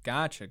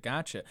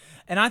 Gotcha.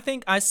 And I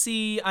think I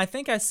see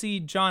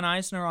John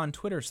Eisner on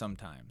Twitter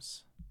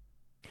sometimes.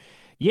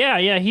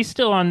 Yeah, he's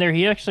still on there.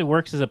 He actually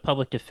works as a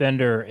public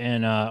defender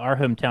in our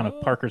hometown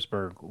of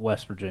Parkersburg,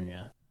 West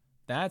Virginia.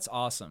 That's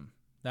awesome.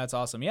 That's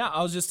awesome. Yeah,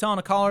 I was just telling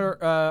a caller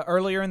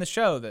earlier in the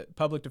show that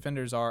public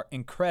defenders are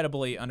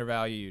incredibly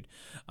undervalued,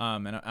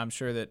 and I'm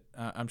sure that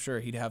I'm sure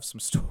he'd have some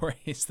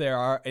stories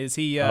there. Is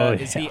he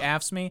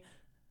AFSCME?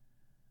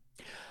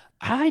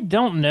 I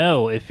don't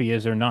know if he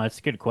is or not. It's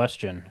a good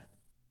question.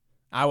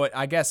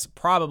 I guess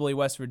probably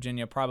West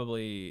Virginia,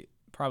 probably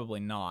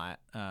not.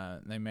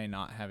 They may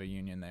not have a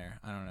union there.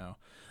 I don't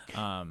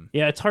know.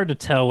 Yeah, it's hard to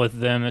tell with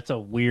them. It's a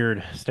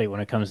weird state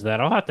when it comes to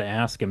that. I'll have to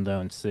ask him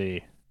though and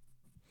see.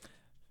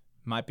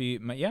 Might be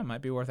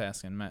worth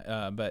asking.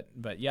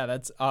 But yeah,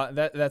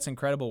 that's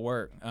incredible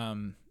work.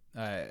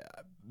 I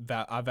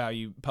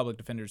value public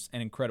defenders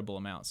an incredible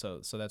amount.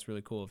 So that's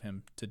really cool of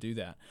him to do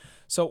that.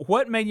 So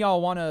what made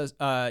y'all want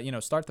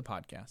to start the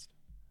podcast?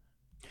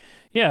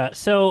 Yeah,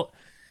 so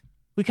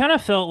we kind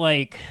of felt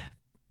like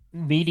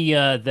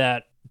media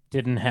that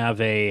didn't have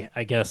a,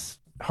 I guess,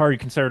 hard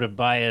conservative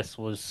bias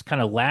was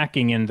kind of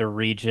lacking in the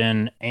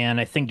region, and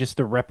I think just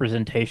the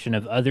representation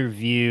of other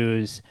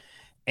views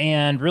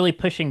and really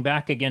pushing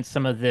back against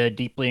some of the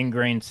deeply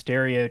ingrained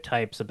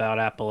stereotypes about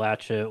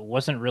Appalachia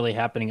wasn't really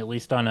happening, at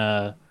least on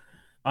a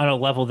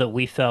level that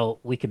we felt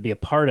we could be a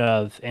part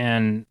of.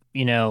 And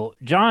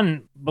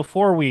John,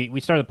 before we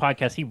started the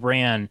podcast, he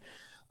ran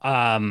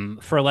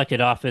for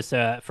elected office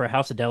for a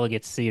House of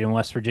Delegates seat in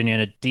West Virginia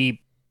in a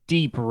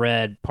deep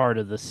red part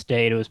of the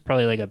state. It was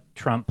probably like a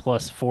Trump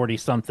plus 40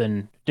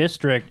 something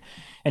district.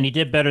 And he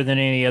did better than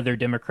any other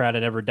Democrat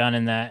had ever done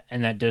in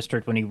that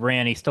district. When he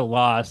ran, he still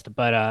lost,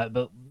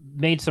 but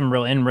made some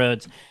real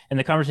inroads. And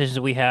the conversations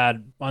we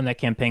had on that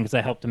campaign, because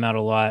I helped him out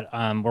a lot,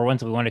 were ones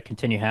that we wanted to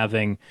continue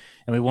having.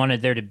 And we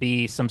wanted there to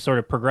be some sort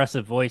of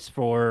progressive voice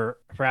for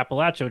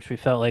Appalachia, which we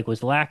felt like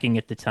was lacking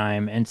at the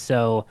time. And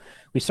so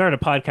we started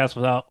a podcast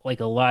without like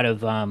a lot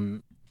of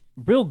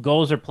real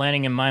goals or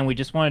planning in mind. We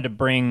just wanted to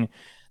bring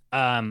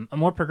a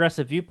more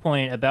progressive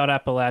viewpoint about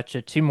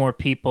Appalachia to more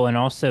people, and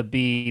also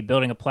be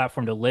building a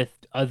platform to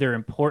lift other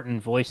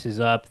important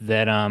voices up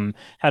that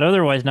had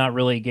otherwise not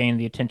really gained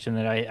the attention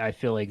that I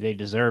feel like they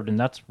deserved. And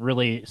that's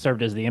really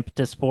served as the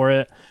impetus for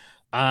it.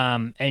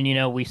 And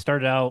we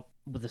started out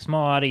with a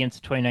small audience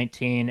in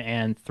 2019,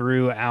 and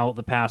throughout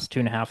the past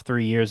 2.5,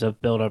 3 years, I've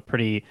built a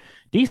pretty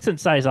decent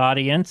sized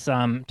audience,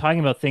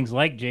 talking about things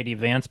like JD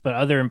Vance, but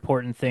other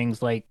important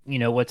things like,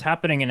 what's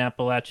happening in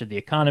Appalachia, the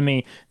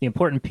economy, the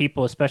important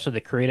people, especially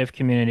the creative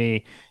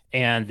community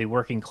and the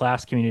working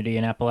class community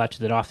in Appalachia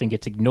that often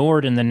gets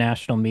ignored in the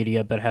national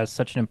media, but has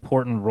such an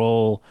important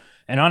role.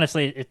 And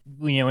honestly,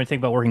 when you think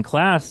about working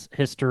class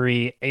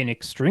history, an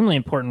extremely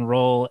important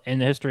role in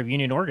the history of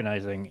union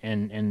organizing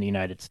in the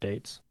United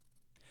States.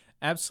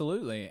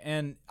 Absolutely,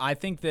 and I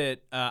think that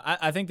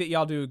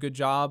y'all do a good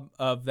job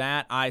of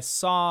that. I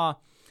saw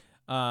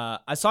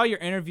your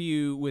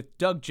interview with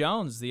Doug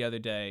Jones the other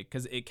day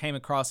because it came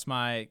across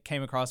my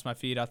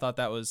feed. I thought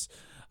that was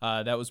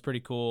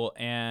pretty cool,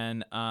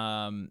 and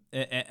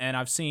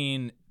I've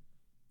seen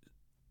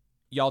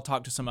y'all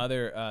talk to some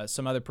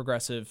other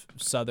progressive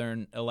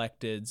Southern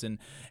electeds, and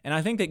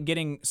I think that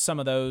getting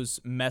some of those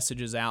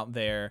messages out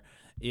there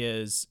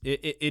is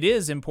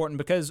important,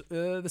 because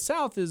the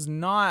South is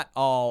not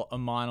all a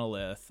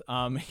monolith.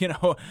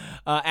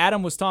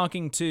 Adam was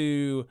talking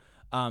to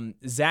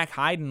Zach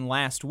Hayden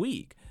last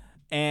week,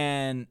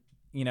 and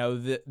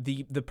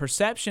the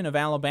perception of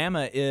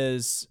Alabama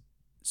is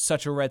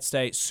such a red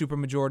state,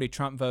 supermajority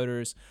Trump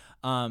voters,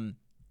 and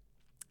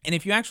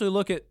if you actually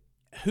look at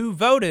who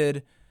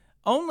voted,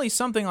 only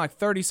something like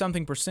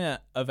 30-something%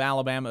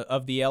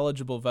 of the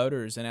eligible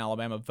voters in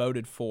Alabama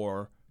voted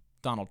for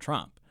Donald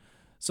Trump.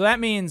 So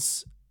that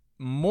means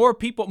more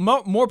people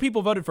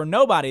voted for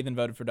nobody than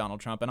voted for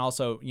Donald Trump, and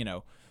also,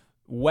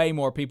 way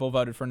more people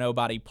voted for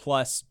nobody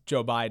plus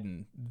Joe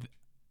Biden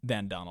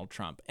than Donald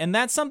Trump. And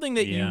that's something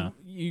that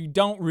you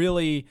don't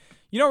really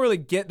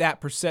get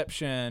that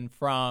perception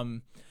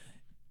from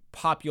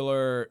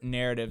popular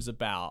narratives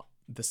about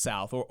the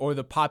South, or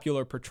the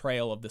popular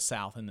portrayal of the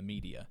South in the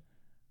media.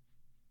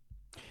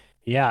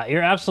 Yeah,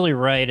 you're absolutely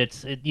right.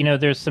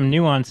 There's some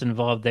nuance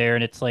involved there,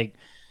 and it's like,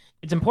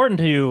 it's important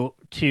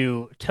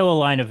to toe a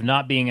line of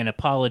not being an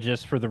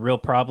apologist for the real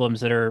problems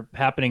that are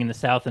happening in the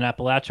South and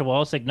Appalachia, while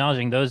also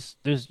acknowledging there's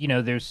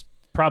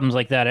problems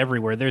like that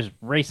everywhere. There's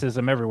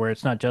racism everywhere.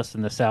 It's not just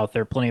in the South.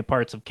 There are plenty of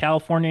parts of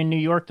California and New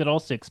York that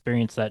also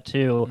experience that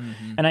too.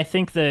 Mm-hmm. And I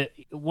think that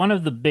one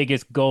of the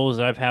biggest goals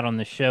that I've had on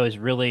the show is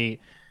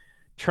really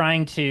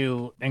trying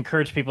to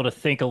encourage people to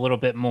think a little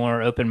bit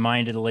more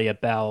open-mindedly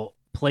about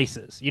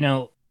places.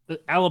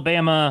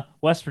 Alabama,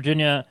 West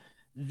Virginia,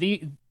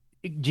 the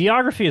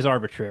geography is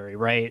arbitrary,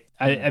 right?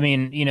 I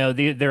mean,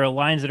 there are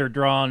lines that are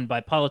drawn by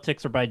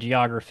politics or by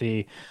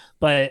geography,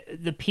 but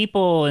the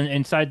people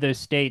inside those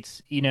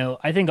states,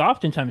 I think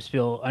oftentimes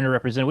feel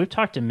underrepresented. We've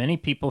talked to many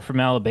people from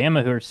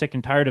Alabama who are sick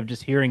and tired of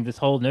just hearing this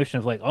whole notion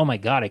of like, oh my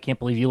God, I can't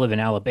believe you live in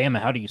Alabama.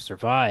 How do you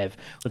survive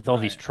with all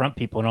these Trump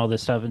people and all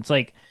this stuff? It's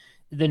like,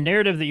 the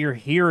narrative that you're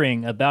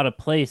hearing about a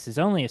place is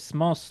only a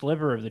small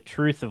sliver of the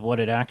truth of what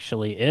it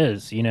actually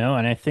is, And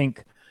I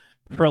think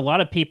for a lot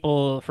of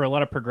people, for a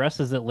lot of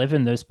progressives that live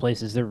in those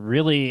places, they're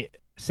really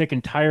sick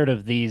and tired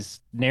of these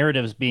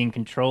narratives being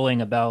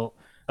controlling about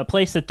a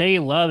place that they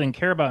love and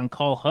care about and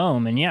call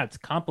home. And yeah, it's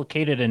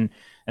complicated, and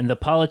the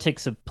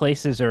politics of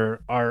places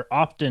are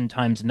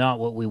oftentimes not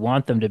what we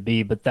want them to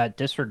be, but that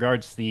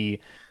disregards the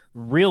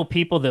real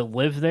people that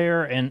live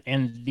there, and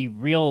the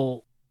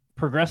real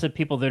progressive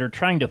people that are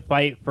trying to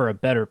fight for a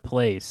better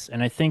place.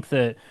 And I think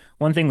that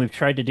one thing we've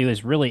tried to do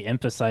is really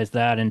emphasize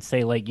that and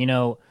say, like,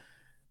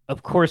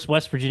 of course,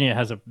 West Virginia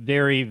has a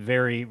very,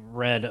 very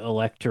red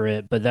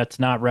electorate, but that's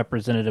not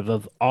representative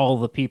of all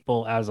the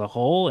people as a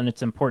whole. And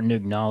it's important to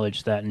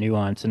acknowledge that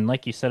nuance. And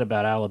like you said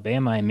about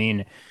Alabama, I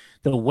mean,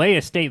 the way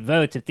a state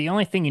votes, if the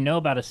only thing you know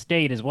about a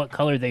state is what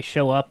color they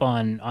show up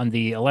on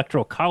the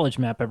electoral college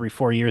map every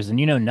 4 years, then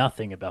you know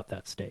nothing about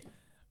that state.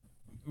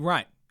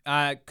 Right.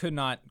 I could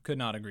not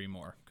agree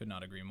more. Could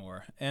not agree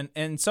more.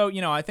 And so,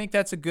 I think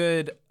that's a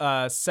good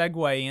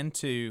segue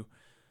into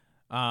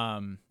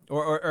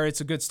or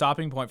it's a good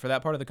stopping point for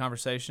that part of the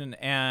conversation,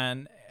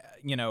 and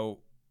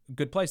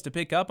good place to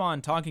pick up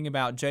on talking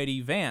about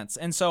JD Vance.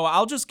 And so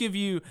I'll just give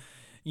you,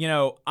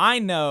 I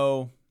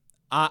know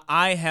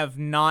I have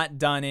not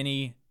done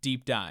any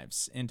deep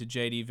dives into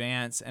JD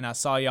Vance, and I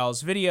saw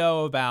y'all's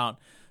video about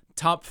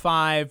top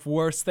 5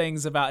 worst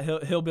things about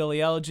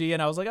Hillbilly Elegy,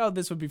 and I was like, oh,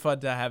 this would be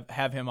fun to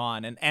have him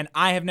on. And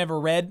I have never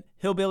read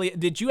Hillbilly.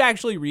 Did you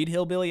actually read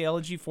Hillbilly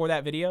Elegy for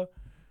that video?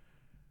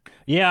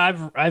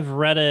 Yeah, I've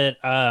read it.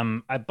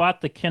 I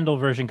bought the Kindle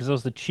version because it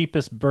was the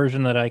cheapest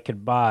version that I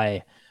could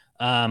buy.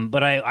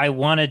 But I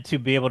wanted to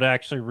be able to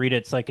actually read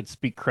it so I could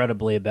speak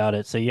credibly about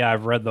it. So yeah,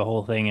 I've read the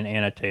whole thing and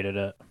annotated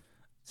it,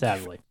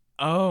 sadly.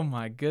 Oh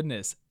my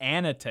goodness,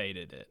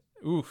 annotated it.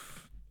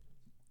 Oof.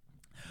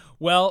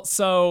 Well,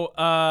 so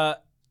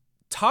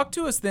talk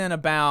to us then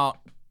about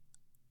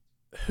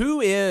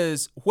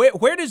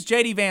where does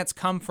JD Vance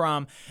come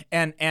from,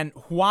 and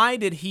why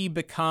did he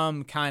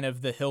become kind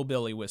of the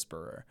hillbilly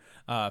whisperer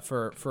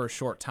for a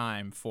short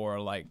time for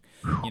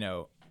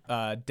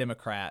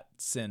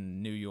Democrats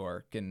in New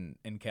York and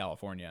in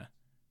California?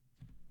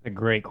 A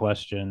great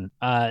question.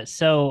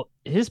 So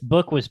his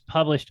book was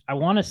published, I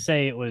want to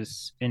say it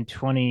was in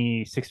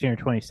 2016 or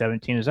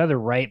 2017. It was either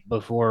right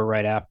before or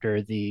right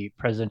after the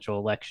presidential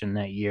election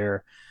that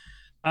year.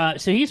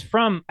 So he's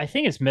from, I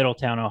think it's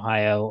Middletown,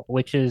 Ohio,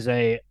 which is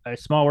a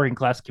small working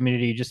class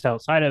community just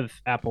outside of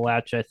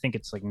Appalachia. I think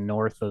it's like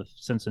north of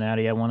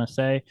Cincinnati, I want to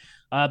say.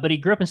 But he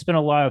grew up and spent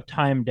a lot of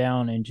time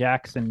down in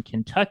Jackson,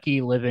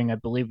 Kentucky, living, I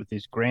believe, with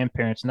his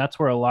grandparents. And that's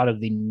where a lot of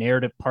the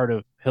narrative part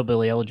of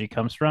Hillbilly Elegy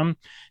comes from.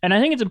 And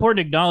I think it's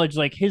important to acknowledge,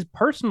 like, his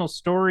personal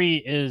story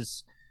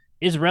is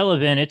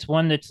relevant. It's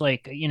one that's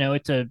like,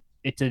 it's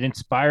an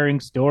inspiring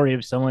story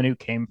of someone who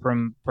came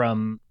from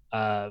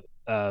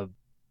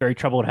very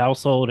troubled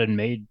household and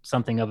made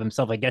something of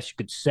himself, I guess you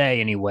could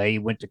say. Anyway, he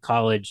went to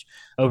college,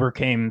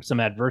 overcame some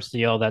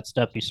adversity, all that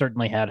stuff. He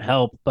certainly had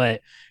help.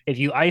 But if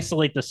you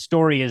isolate the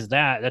story as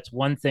that's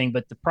one thing.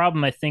 But the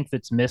problem I think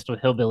that's missed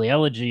with Hillbilly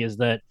Elegy is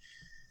that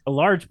a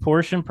large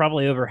portion,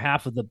 probably over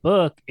half of the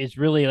book, is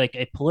really like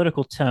a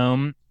political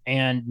tome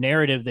and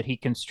narrative that he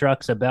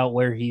constructs about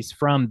where he's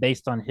from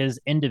based on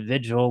his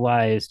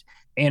individualized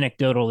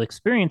anecdotal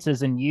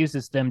experiences, and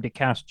uses them to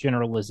cast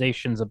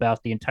generalizations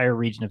about the entire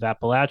region of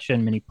Appalachia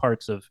and many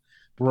parts of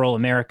rural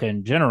America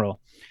in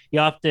general. He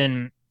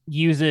often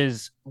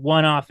uses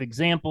one-off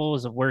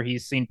examples of where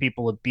he's seen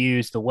people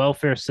abuse the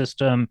welfare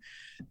system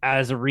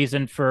as a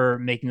reason for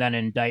making that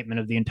an indictment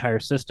of the entire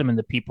system and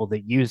the people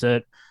that use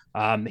it.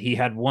 He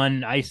had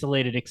one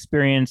isolated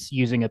experience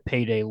using a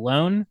payday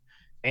loan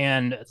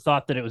and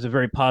thought that it was a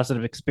very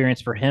positive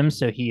experience for him.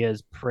 So he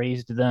has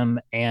praised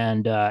them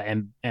and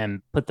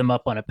put them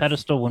up on a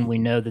pedestal when we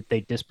know that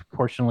they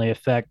disproportionately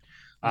affect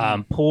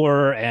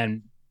poor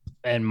and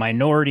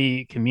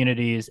minority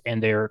communities,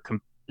 and they're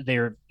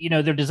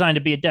designed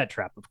to be a debt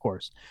trap, of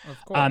course.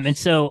 And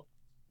so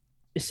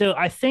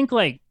I think,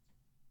 like,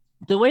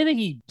 the way that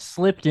he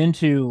slipped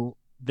into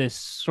this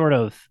sort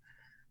of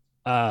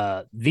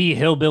the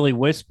hillbilly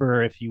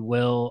whisperer, if you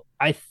will,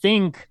 I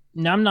think.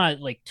 Now, I'm not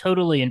like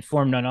totally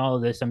informed on all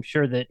of this. I'm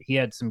sure that he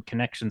had some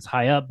connections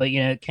high up, but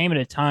it came at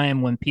a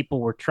time when people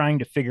were trying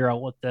to figure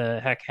out what the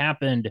heck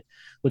happened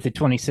with the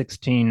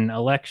 2016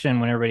 election,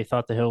 when everybody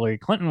thought that Hillary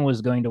Clinton was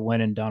going to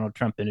win and Donald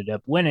Trump ended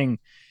up winning.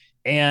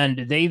 And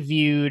they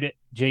viewed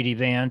JD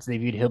Vance, they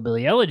viewed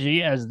Hillbilly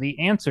Elegy as the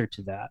answer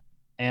to that,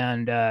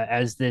 and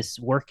as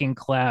this working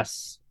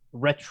class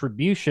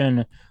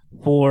retribution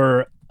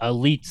for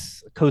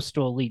elites,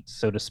 coastal elites,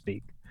 so to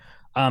speak.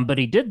 But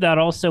he did that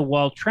also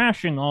while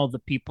trashing all the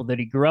people that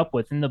he grew up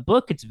with. In the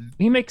book,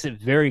 he makes it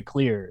very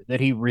clear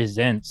that he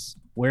resents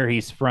where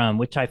he's from,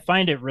 which I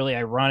find it really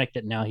ironic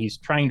that now he's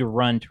trying to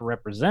run to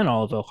represent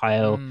all of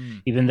Ohio,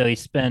 even though he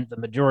spent the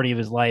majority of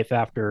his life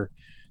after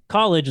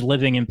college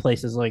living in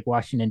places like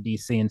Washington,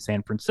 D.C. and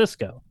San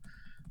Francisco.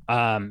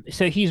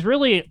 So he's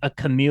really a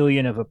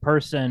chameleon of a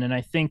person. And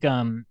I think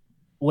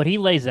what he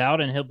lays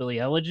out in Hillbilly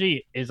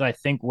Elegy is, I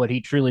think, what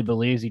he truly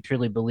believes. He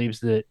truly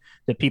believes that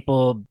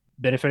people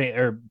benefiting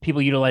or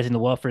people utilizing the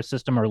welfare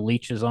system are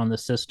leeches on the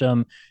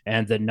system,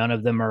 and that none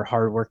of them are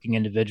hardworking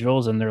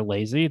individuals and they're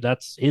lazy.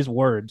 That's his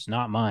words,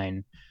 not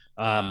mine.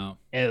 Wow.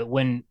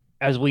 When,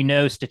 as we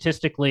know,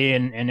 statistically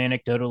and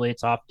anecdotally,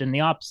 it's often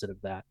the opposite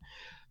of that.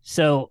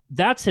 So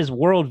that's his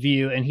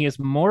worldview, and he has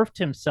morphed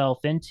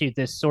himself into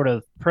this sort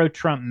of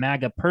pro-Trump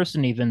MAGA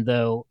person, even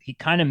though he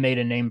kind of made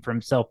a name for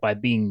himself by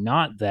being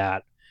not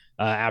that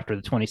after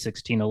the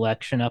 2016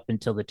 election, up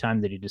until the time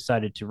that he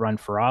decided to run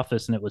for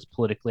office, and it was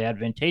politically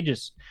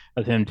advantageous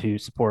of him to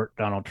support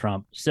Donald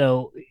Trump.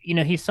 So,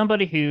 he's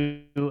somebody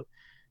who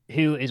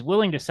is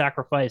willing to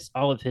sacrifice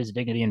all of his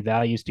dignity and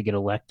values to get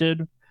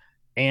elected,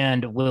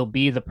 and will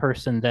be the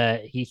person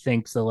that he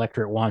thinks the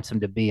electorate wants him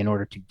to be in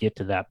order to get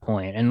to that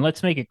point. And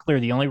let's make it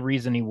clear, the only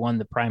reason he won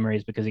the primary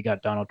is because he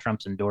got Donald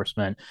Trump's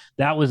endorsement.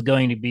 That was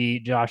going to be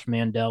Josh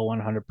Mandel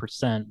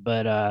 100%,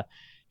 but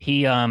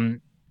he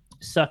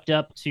sucked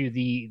up to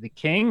the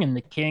king, and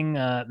the king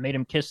made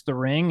him kiss the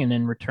ring, and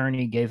in return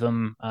he gave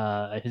him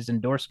his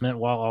endorsement,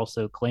 while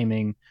also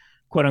claiming,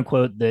 quote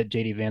unquote, that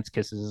JD Vance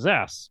kisses his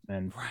ass.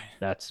 And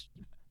that's,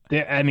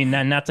 I mean,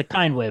 and that's a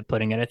kind way of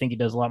putting it. I think he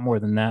does a lot more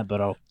than that,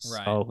 but I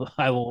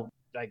will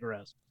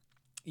digress.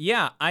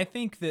 Yeah, I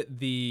think that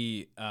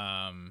the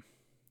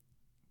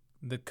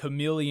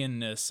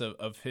chameleonness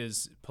of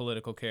his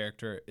political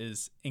character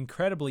is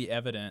incredibly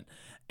evident,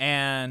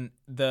 and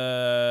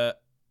the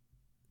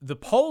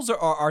polls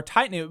are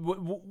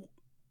tightening.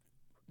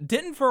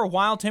 Didn't for a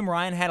while Tim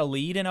Ryan had a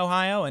lead in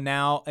Ohio, and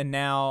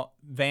now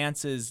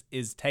Vance is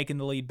taking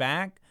the lead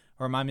back,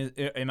 or am I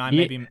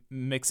maybe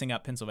mixing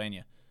up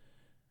Pennsylvania?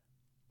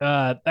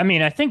 I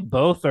mean, I think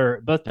both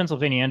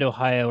Pennsylvania and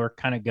Ohio are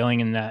kind of going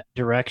in that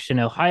direction.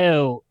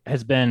 Ohio's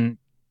been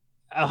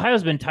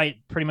tight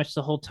pretty much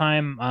the whole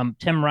time.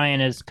 Tim Ryan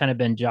has kind of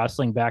been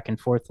jostling back and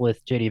forth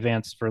with JD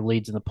Vance for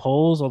leads in the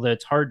polls, although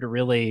it's hard to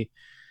really,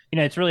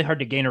 it's really hard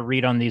to gain a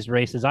read on these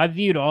races. I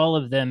viewed all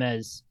of them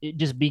as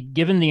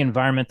given the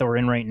environment that we're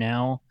in right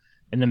now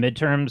in the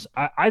midterms.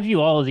 I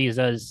view all of these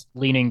as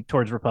leaning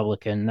towards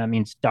Republican. That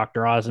means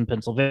Dr. Oz in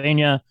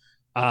Pennsylvania,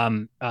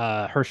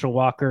 Herschel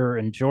Walker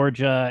in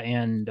Georgia,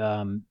 and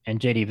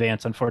JD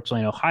Vance,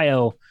 unfortunately, in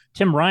Ohio.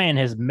 Tim Ryan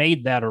has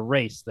made that a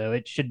race, though.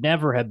 It should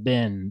never have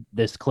been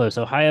this close.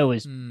 Ohio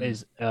is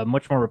a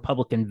much more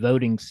Republican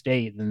voting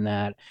state than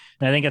that.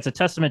 And I think that's a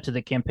testament to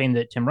the campaign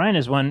that Tim Ryan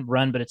has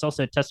run, but it's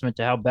also a testament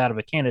to how bad of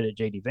a candidate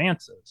JD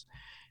Vance is.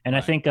 And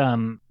I think,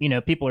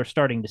 people are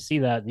starting to see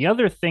that. The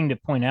other thing to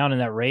point out in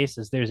that race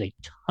is there's a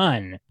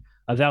ton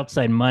of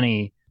outside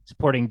money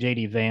supporting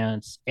JD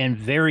Vance and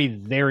very,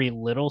 very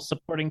little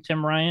supporting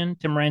Tim Ryan.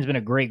 Tim Ryan's been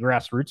a great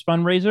grassroots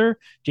fundraiser.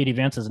 JD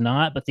Vance is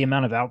not, but the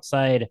amount of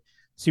outside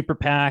super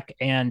PAC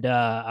and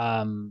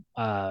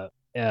i.e.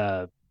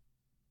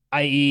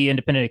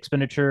 independent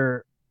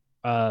expenditure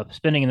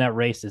spending in that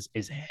race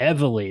is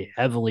heavily,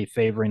 heavily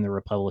favoring the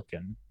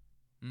Republican.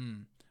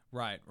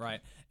 Right.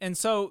 And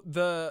so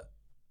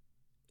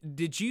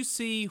did you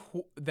see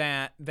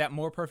that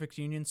More Perfect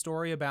Union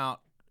story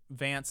about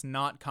Vance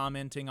not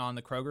commenting on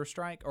the Kroger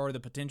strike or the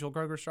potential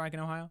Kroger strike in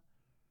Ohio?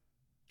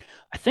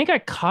 I think I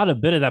caught a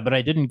bit of that, but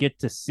I didn't get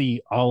to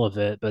see all of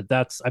it. But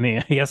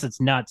I guess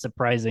it's not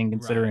surprising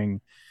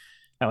considering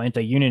how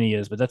anti-union he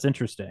is, but that's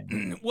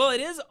interesting. Well,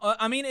 it is.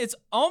 I mean, it's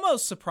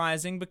almost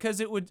surprising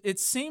because it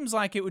seems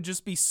like it would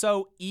just be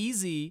so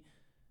easy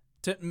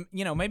to,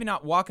 maybe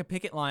not walk a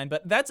picket line,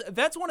 but that's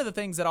one of the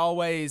things that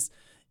always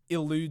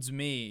eludes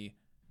me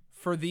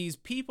for these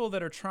people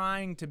that are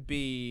trying to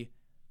be,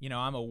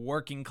 I'm a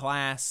working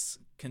class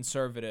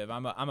conservative.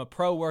 I'm a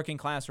pro working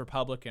class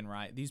Republican,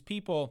 right? These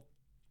people,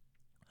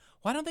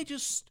 why don't they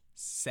just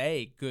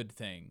say good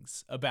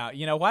things about,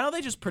 why don't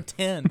they just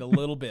pretend a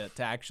little bit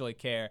to actually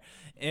care?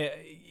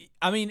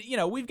 I mean,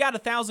 we've got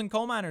 1,000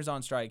 coal miners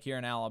on strike here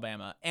in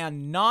Alabama,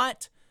 and I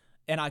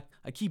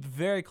keep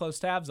very close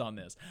tabs on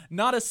this,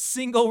 not a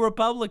single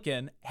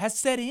Republican has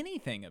said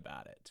anything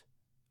about it.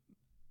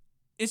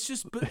 It's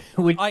just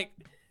like,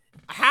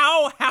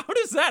 how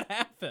does that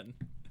happen?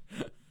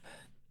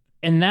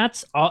 And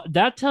that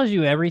tells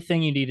you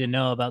everything you need to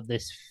know about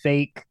this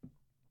fake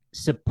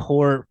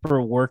support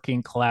for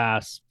working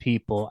class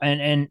people.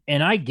 And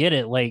I get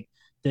it. Like,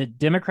 the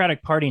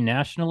Democratic Party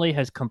nationally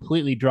has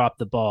completely dropped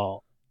the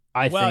ball.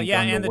 I think.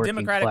 And the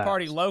Democratic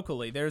Party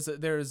locally. There's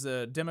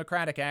a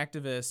Democratic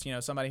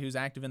activist, somebody who's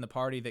active in the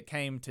party, that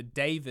came to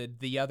David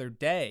the other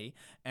day,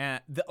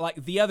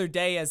 the other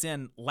day as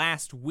in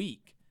last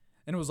week,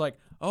 and it was like,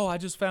 oh, I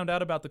just found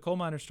out about the coal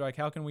miner strike.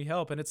 How can we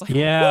help? And it's like,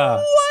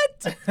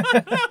 what?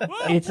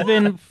 It's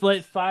been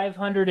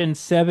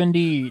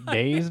 570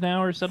 days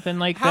now or something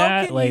like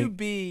that. How can you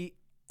be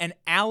an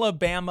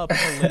Alabama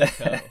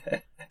Politico,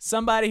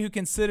 somebody who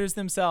considers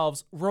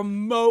themselves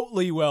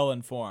remotely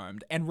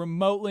well-informed and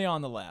remotely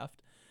on the left?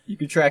 You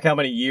can track how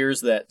many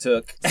years that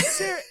took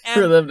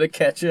for them to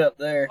catch up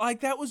there.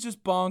 Like, that was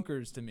just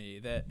bonkers to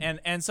me.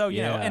 And so,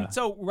 and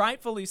so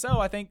rightfully so,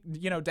 I think,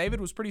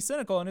 David was pretty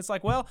cynical, and it's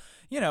like, well,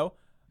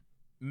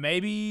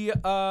 maybe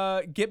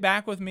get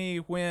back with me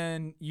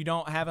when you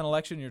don't have an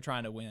election you're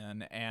trying to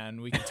win,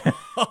 and we can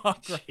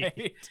talk.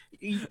 Right?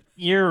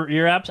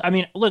 You're I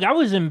mean, look, I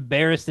was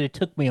embarrassed that it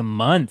took me a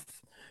month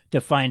to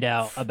find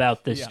out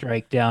about this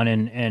strike down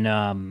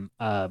in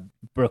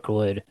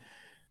Brookwood.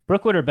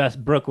 Brookwood or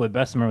Brookwood,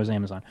 Bessemer was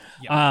Amazon.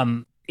 Yeah.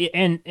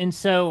 And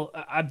so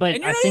but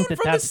and you're I not think even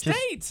that from that's the just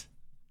state.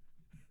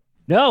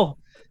 no.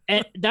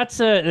 And that's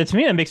to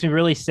me that makes me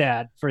really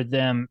sad for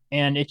them.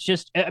 And it's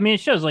just, I mean, it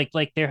shows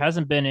like there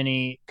hasn't been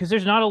any, because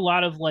there's not a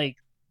lot of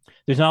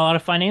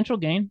financial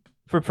gain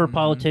for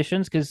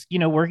politicians, because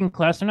working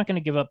class, they're not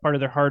going to give up part of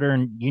their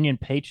hard-earned union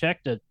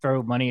paycheck to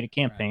throw money at a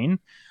campaign.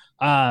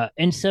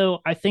 And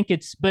so I think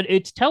it's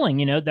telling,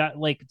 that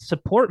like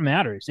support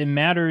matters. It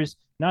matters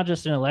not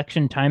just in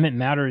election time. It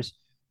matters,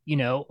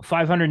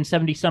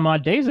 570 some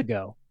odd days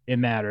ago it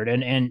mattered.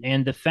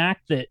 And the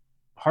fact that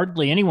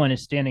hardly anyone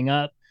is standing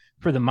up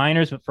for the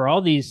miners, but for all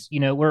these,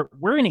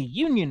 we're in a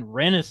union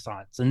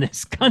renaissance in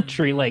this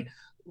country, like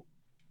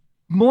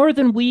more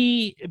than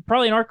we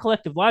probably in our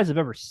collective lives have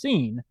ever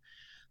seen.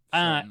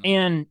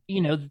 And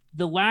the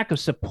lack of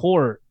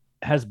support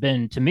has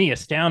been, to me,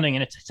 astounding,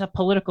 and it's a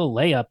political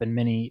layup in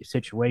many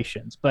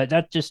situations. But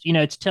that just,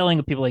 it's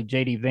telling people like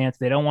JD Vance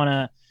they don't want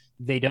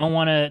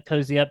to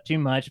cozy up too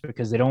much,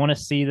 because they don't want to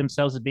see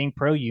themselves as being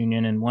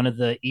pro-union. And one of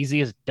the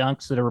easiest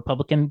dunks that a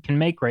Republican can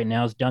make right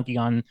now is dunking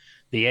on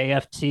the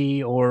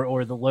AFT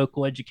or the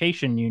local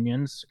education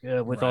unions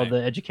with all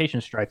the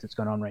education strife that's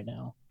going on right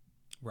now.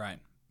 Right.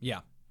 Yeah.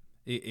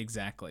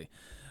 Exactly.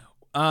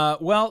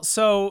 Well,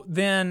 so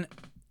then,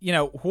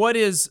 what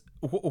is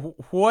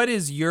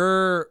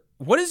your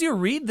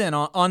read then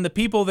on the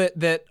people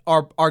that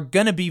are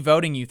going to be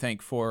voting, you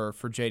think, for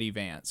JD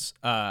Vance?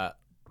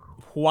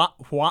 Why?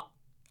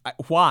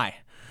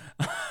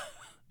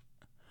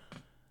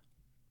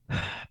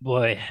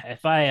 Boy,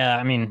 if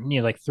I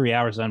need like 3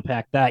 hours to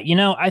unpack that.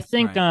 I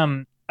think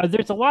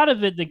there's a lot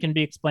of it that can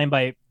be explained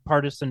by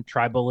partisan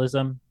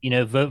tribalism.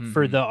 Vote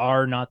for the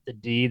R, not the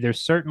D.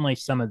 There's certainly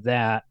some of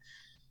that.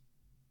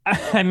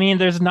 I mean,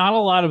 there's not a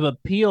lot of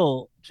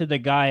appeal to the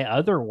guy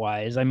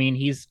otherwise. I mean,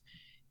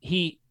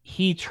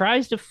 he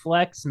tries to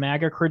flex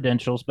MAGA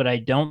credentials, but I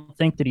don't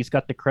think that he's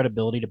got the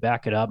credibility to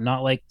back it up.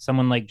 Not like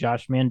someone like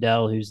Josh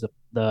Mandel, who's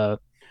the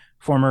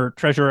former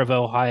treasurer of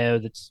Ohio,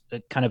 that's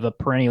kind of a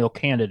perennial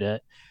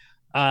candidate.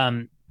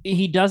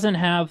 He doesn't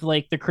have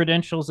like the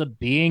credentials of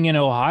being in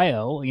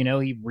Ohio.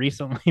 He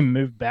recently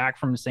moved back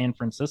from San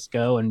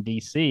Francisco and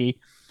DC.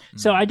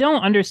 So I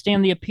don't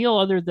understand the appeal,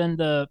 other than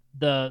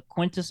the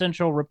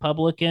quintessential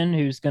Republican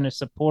who's going to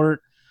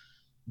support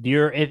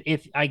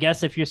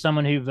if you're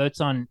someone who votes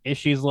on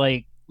issues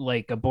like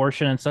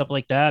abortion and stuff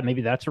like that,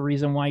 maybe that's a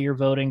reason why you're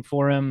voting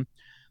for him.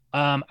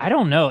 I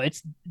don't know.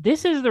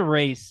 This is the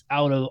race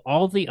out of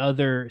all the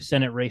other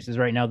Senate races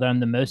right now that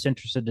I'm the most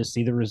interested to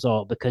see the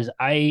result, because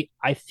I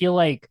feel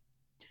like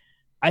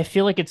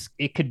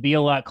it could be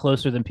a lot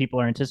closer than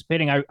people are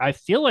anticipating. I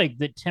feel like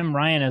that Tim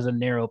Ryan has a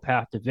narrow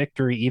path to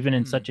victory, even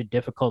in such a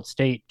difficult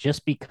state,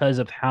 just because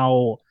of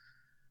how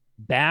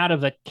bad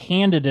of a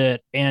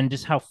candidate and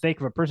just how fake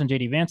of a person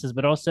JD Vance is.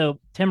 But also,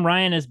 Tim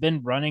Ryan has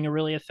been running a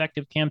really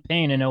effective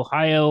campaign in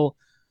Ohio.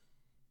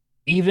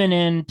 Even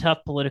in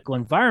tough political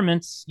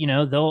environments,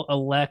 they'll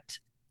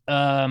elect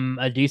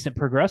a decent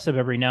progressive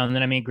every now and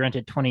then. I mean,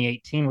 granted,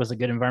 2018 was a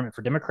good environment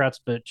for Democrats,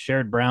 but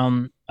Sherrod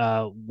Brown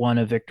won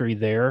a victory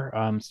there,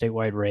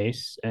 statewide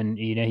race, and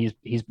he's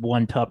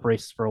won top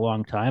races for a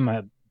long time. I'm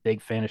a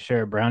big fan of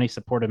Sherrod Brown. He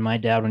supported my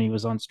dad when he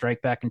was on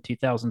strike back in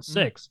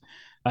 2006.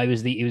 He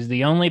was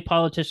the only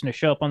politician to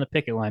show up on the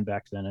picket line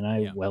back then, and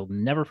I will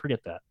never forget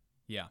that.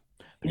 Yeah,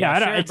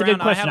 it's a good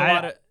question.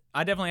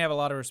 I definitely have a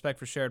lot of respect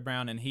for Sherrod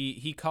Brown, and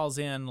he calls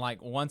in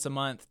like once a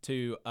month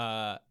to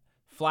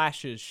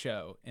Flash's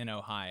show in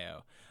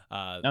Ohio,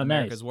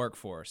 America's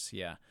Workforce.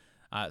 Yeah,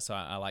 so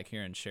I like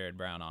hearing Sherrod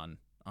Brown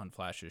on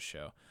Flash's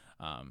show.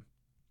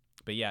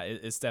 But yeah,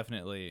 it's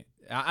definitely.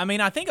 I mean,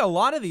 I think a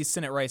lot of these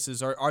Senate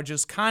races are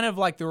just kind of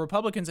like the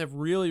Republicans have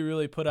really,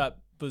 really put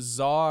up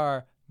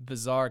bizarre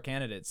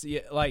candidates.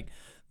 Yeah, like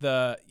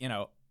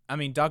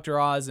Dr.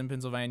 Oz in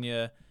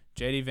Pennsylvania,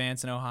 JD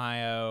Vance in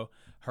Ohio,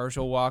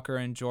 Herschel Walker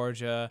in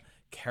Georgia,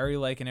 Kerry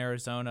Lake in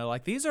Arizona.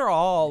 Like, these are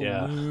all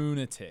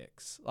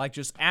lunatics. Like,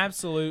 just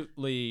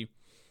absolutely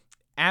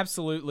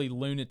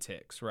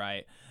lunatics,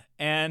 right?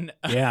 And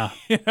I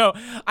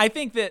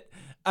think that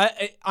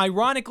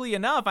ironically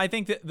enough, I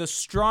think that the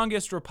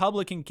strongest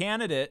Republican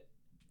candidate,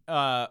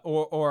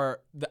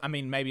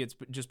 maybe it's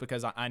just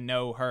because I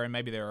know her and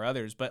maybe there are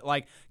others, but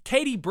like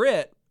Katie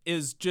Britt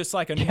is just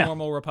like a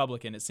normal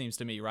Republican, it seems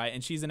to me, right?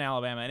 And she's in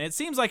Alabama. And it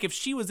seems like if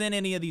she was in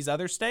any of these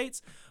other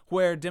states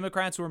where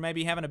Democrats were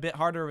maybe having a bit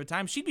harder of a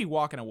time, she'd be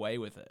walking away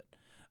with it.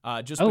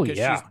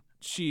 Because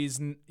she's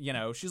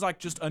like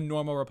just a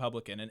normal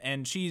Republican.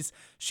 And she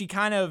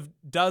kind of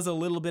does a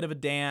little bit of a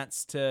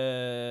dance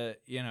to,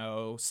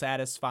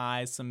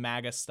 satisfy some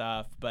MAGA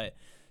stuff. But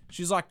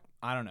she's like,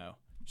 I don't know.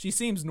 She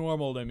seems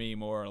normal to me,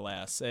 more or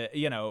less.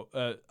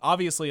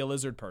 Obviously a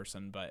lizard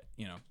person, but,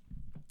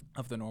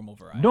 Of the normal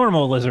variety.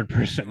 Normal lizard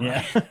person.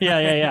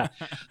 Yeah.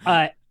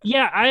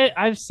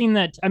 I've seen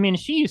that. I mean,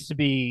 she used to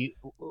be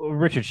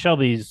Richard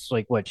Shelby's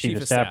chief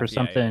of staff or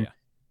something.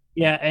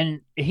 Yeah,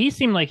 and he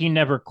seemed like he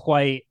never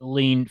quite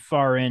leaned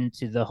far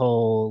into the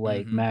whole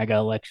MAGA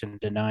election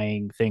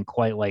denying thing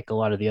quite like a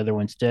lot of the other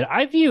ones did.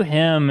 I view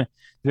him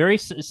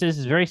this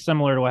is very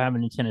similar to what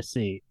happened in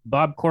Tennessee.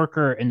 Bob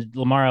Corker and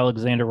Lamar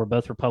Alexander were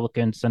both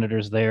Republican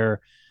senators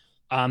there.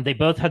 They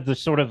both had the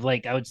sort of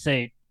I would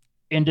say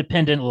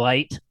independent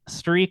light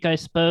streak, I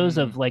suppose,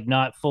 of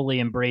not fully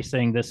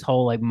embracing this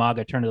whole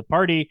MAGA turn of the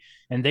party.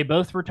 And they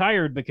both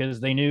retired because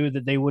they knew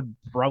that they would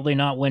probably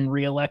not win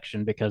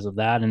re-election because of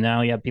that. And now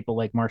you have people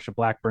like Marsha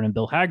Blackburn and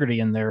Bill Hagerty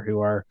in there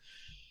who are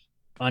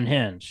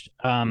unhinged.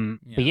 But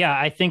yeah,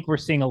 I think we're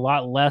seeing a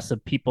lot less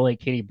of people like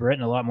Katie Britt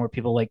and a lot more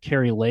people like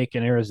Carrie Lake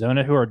in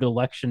Arizona who are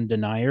election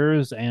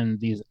deniers and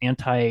these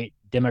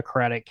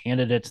anti-democratic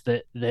candidates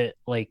that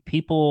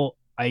people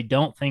I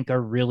don't think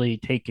are really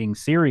taking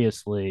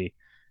seriously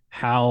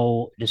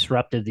how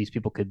disruptive these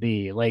people could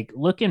be.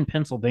 Look in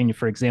Pennsylvania,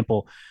 for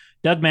example,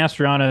 Doug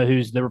Mastriano,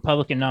 who's the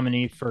Republican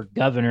nominee for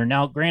governor.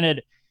 Now,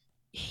 granted,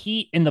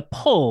 he in the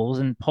polls,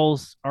 and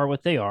polls are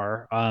what they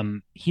are.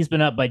 He's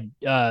been up by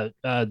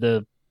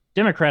the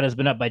Democrat has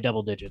been up by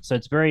double digits. So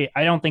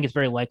I don't think it's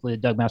very likely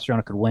that Doug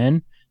Mastriano could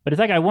win. But if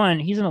that guy won,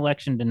 he's an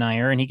election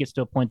denier and he gets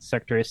to appoint the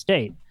Secretary of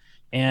State.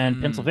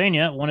 And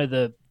Pennsylvania, one of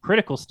the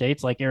critical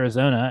states like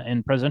Arizona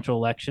in presidential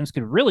elections,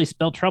 could really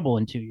spell trouble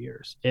in 2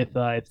 years if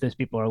those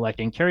people are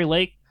elected. And Carrie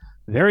Lake,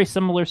 very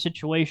similar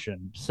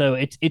situation. So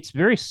it's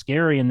very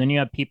scary. And then you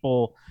have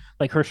people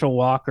like Herschel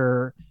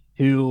Walker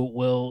who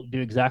will do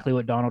exactly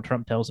what Donald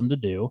Trump tells them to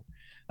do.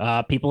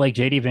 People like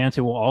J.D. Vance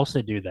who will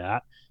also do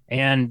that.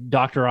 And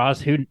Dr.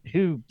 Oz, who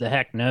the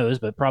heck knows,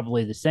 but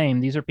probably the same.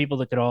 These are people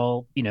that could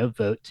all,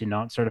 vote to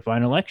not certify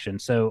an election.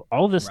 So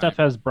all of this stuff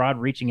has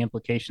broad-reaching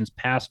implications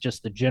past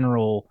just the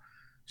general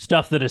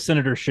stuff that a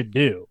senator should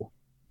do.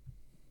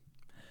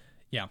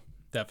 Yeah,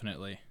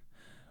 definitely.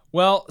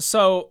 Well,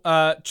 so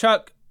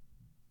Chuck,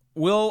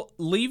 we'll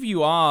leave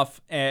you off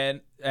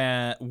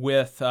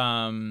with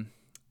the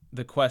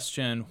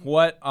question: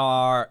 what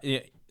are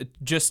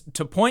just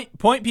to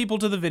point people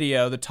to the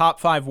video, the top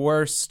 5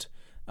 worst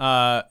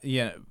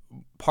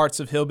parts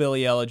of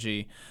Hillbilly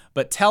Elegy,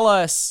 but tell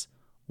us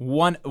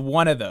one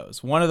of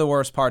the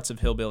worst parts of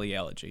Hillbilly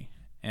Elegy,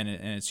 and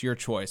it's your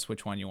choice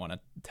which one you want to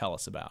tell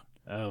us about.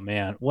 Oh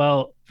man.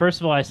 Well, first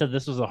of all, I said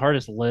this was the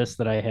hardest list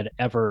that I had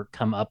ever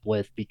come up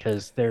with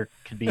because there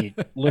could be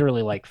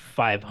literally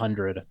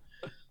 500.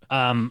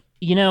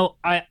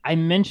 I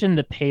mentioned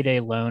the payday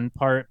loan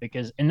part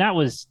and that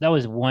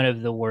was one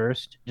of the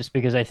worst, just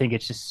because I think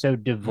it's just so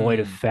devoid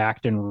of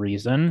fact and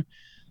reason.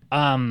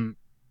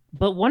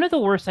 But one of the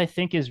worst, I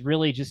think, is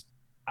really just,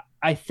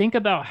 I think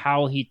about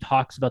how he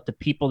talks about the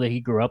people that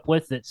he grew up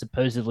with that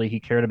supposedly he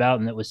cared about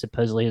and that was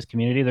supposedly his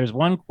community. There's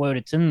one quote,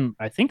 it's in,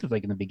 I think it's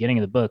in the beginning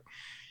of the book.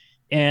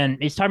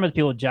 And he's talking about the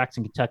people of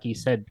Jackson, Kentucky. He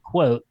said,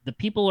 quote, "The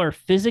people are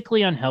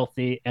physically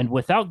unhealthy and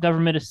without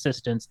government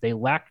assistance, they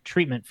lack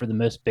treatment for the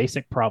most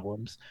basic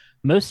problems.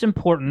 Most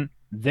important,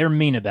 they're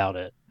mean about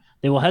it.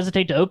 They will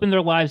hesitate to open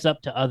their lives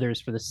up to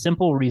others for the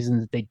simple reason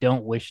that they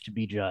don't wish to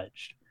be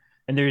judged."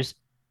 And there's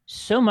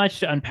so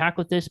much to unpack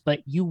with this, but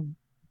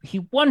he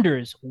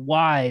wonders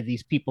why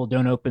these people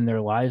don't open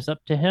their lives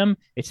up to him.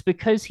 It's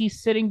because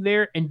he's sitting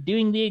there and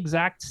doing the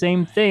exact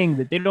same thing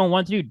that they don't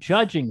want to do,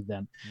 judging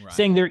them,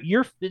 saying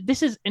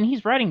and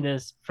he's writing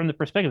this from the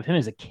perspective of him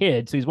as a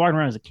kid. So he's walking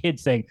around as a kid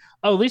saying,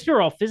 "Oh, at least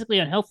you're all physically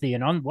unhealthy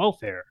and on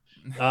welfare.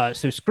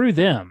 So screw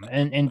them.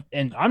 And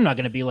I'm not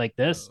going to be like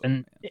this."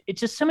 And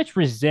it's just so much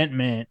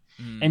resentment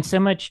and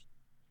so much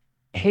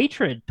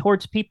hatred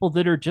towards people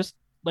that are just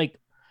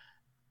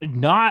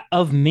not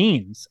of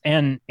means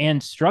and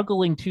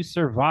struggling to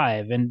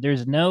survive, and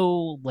there's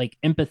no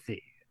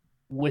empathy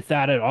with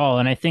that at all.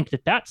 And I think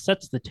that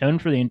sets the tone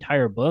for the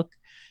entire book.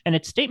 And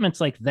it's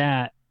statements like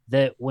that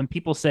when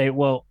people say,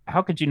 "Well,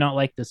 how could you not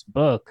like this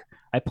book?"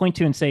 I point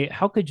to and say,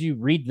 "How could you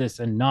read this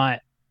and not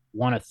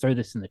want to throw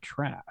this in the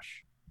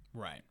trash?"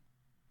 Right.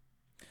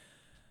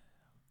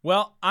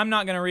 Well, I'm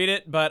not going to read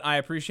it, but I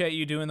appreciate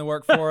you doing the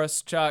work for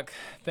us, Chuck.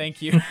 Thank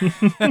you.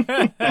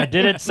 I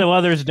did it so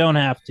others don't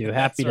have to.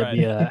 Happy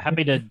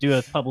to do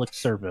a public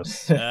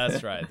service.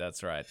 That's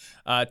right.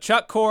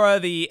 Chuck Corra,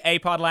 the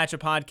Apoddlachia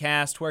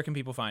podcast. Where can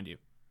people find you?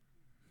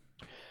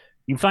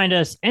 You can find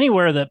us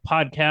anywhere that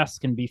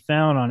podcasts can be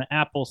found, on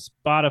Apple,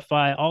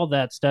 Spotify, all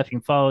that stuff. You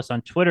can follow us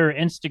on Twitter,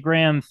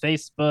 Instagram,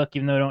 Facebook,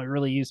 even though I don't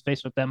really use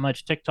Facebook that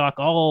much, TikTok,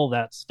 all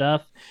that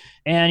stuff.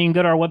 And you can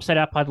go to our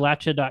website,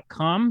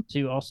 apoddlachia.com,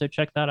 to also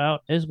check that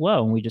out as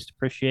well. And we just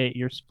appreciate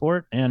your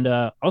support. And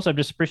also, I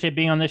just appreciate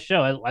being on this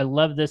show. I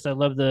love this. I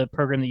love the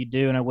program that you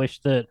do. And I wish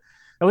that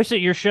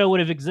your show would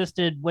have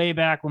existed way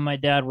back when my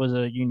dad was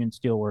a union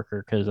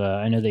steelworker, because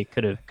I know they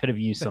could have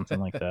used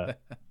something like that.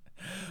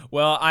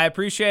 Well, I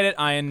appreciate it.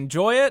 I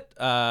enjoy it,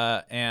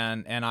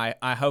 and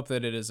I hope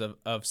that it is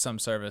of some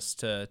service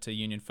to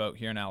union folk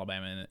here in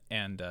Alabama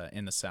and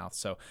in the South.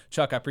 So,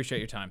 Chuck, I appreciate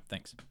your time.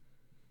 Thanks.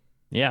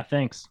 Yeah,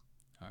 thanks.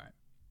 All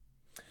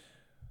right.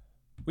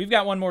 We've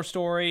got one more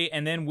story,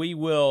 and then we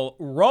will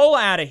roll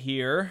out of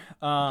here.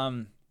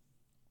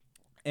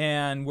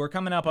 And we're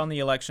coming up on the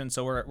election,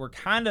 so we're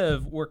kind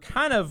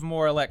of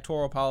more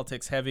electoral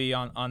politics heavy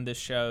on this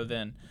show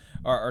than,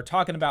 or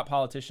talking about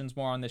politicians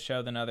more on this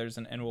show than others,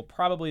 and we'll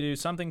probably do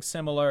something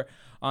similar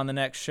on the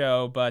next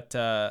show. But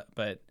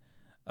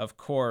of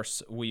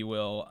course we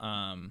will.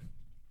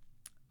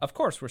 Of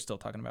course we're still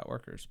talking about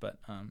workers, but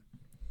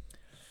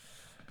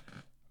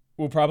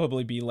we'll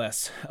probably be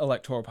less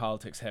electoral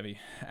politics heavy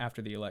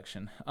after the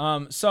election.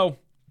 So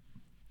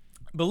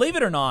believe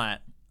it or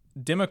not,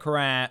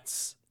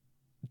 Democrats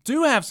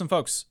do have some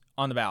folks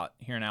on the ballot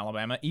here in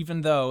Alabama,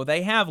 even though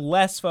they have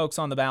less folks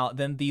on the ballot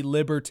than the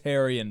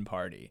Libertarian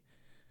Party.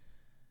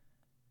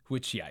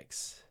 Which,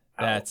 yikes.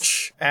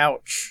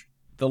 Ouch.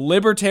 The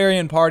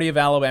Libertarian Party of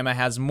Alabama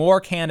has more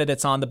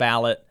candidates on the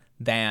ballot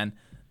than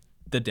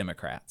the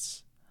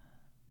Democrats.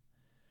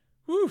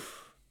 Whew.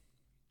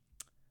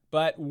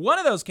 But one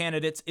of those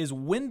candidates is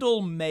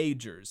Wendell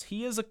Majors.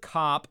 He is a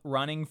cop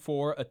running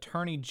for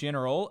Attorney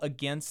General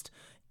against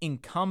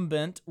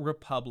incumbent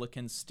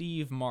Republican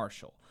Steve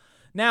Marshall.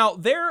 Now,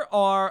 there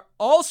are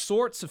all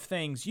sorts of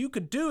things you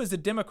could do as a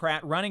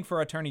Democrat running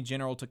for Attorney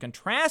General to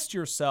contrast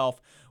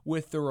yourself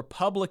with the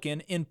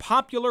Republican in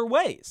popular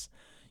ways.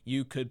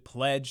 You could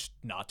pledge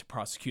not to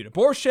prosecute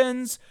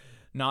abortions,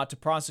 not to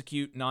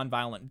prosecute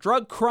nonviolent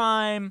drug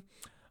crime.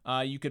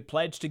 You could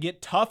pledge to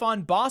get tough on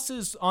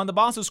the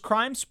boss's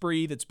crime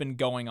spree that's been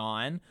going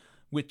on,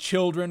 with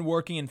children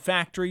working in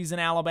factories in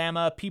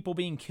Alabama, people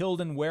being killed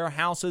in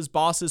warehouses,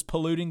 bosses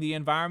polluting the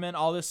environment,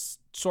 all this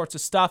sorts of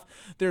stuff.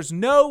 There's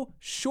no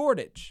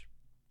shortage,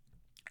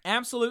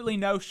 absolutely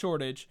no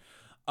shortage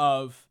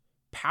of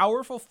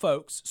powerful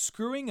folks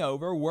screwing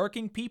over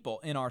working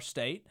people in our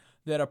state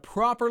that a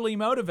properly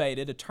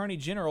motivated attorney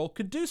general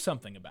could do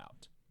something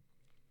about.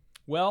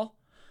 Well,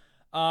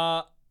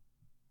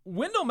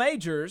 Wendell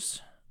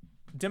Majors,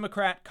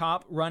 Democrat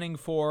cop running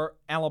for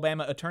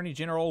Alabama Attorney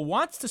General,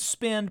 wants to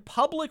spend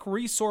public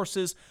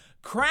resources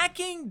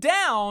cracking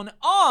down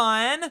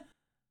on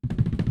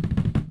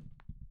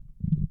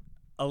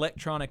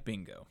electronic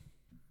bingo.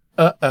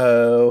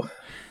 Uh-oh.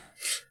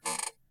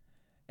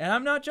 And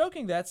I'm not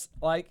joking. That's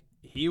like,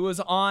 he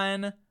was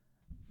on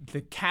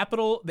the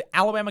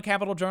Alabama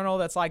Capital Journal.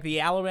 That's like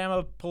the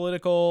Alabama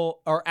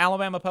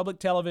Public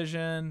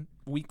Television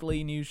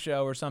weekly news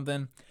show or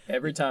something.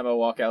 Every time I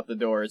walk out the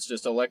door, it's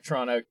just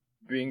electronic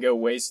bingo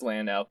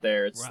wasteland out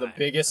there. It's the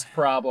biggest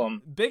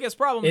problem. Biggest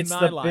problem in my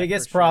life. It's the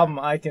biggest problem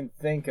I can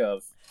think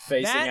of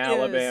facing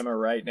Alabama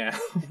right now.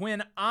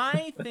 When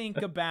I think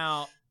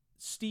about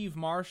Steve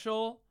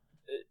Marshall,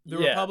 the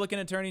Republican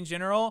Attorney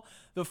General,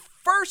 the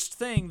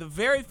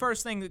very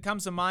first thing that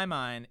comes to my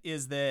mind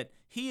is that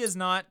he is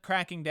not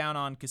cracking down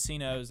on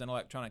casinos and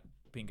electronic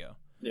bingo.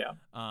 Yeah.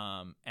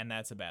 And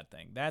that's a bad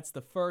thing. That's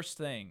the first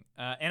thing.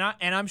 And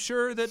I'm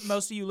sure that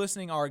most of you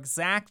listening are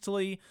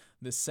exactly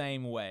the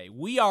same way.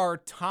 We are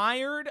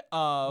tired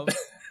of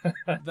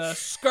the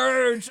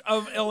scourge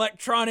of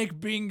electronic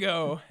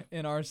bingo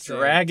in our state.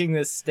 Dragging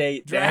the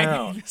state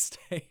down.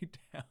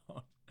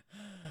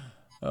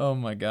 Oh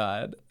my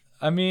God.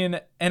 I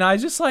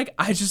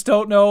just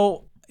don't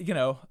know,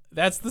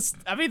 that's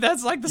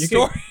like the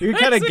story. You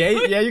kind of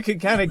gauge, you can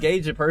kind of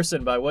gauge a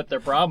person by what their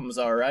problems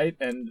are, right?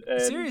 And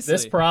seriously,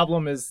 this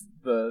problem is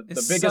the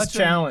biggest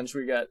challenge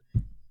we got.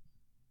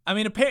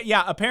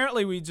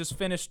 Apparently we just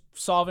finished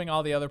solving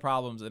all the other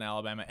problems in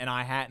Alabama, and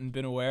I hadn't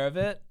been aware of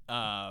it.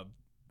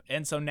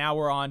 And so now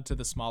we're on to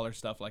the smaller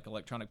stuff like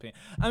electronic bingo.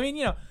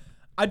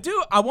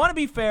 I want to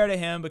be fair to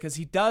him because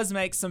he does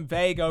make some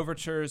vague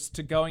overtures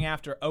to going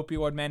after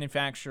opioid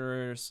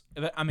manufacturers.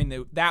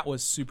 That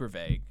was super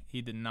vague.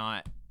 He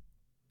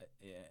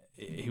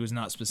was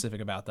not specific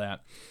about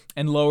that.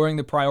 And lowering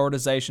the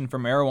prioritization for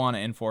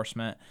marijuana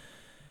enforcement.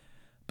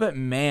 But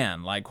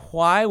man,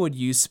 why would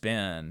you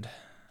spend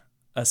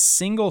a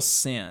single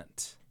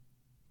cent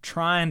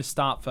trying to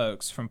stop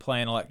folks from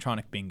playing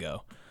electronic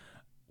bingo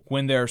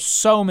when there are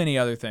so many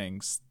other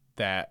things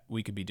that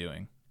we could be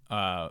doing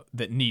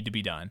that need to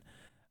be done?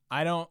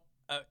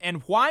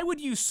 And why would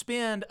you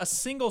spend a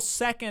single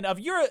second of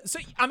you're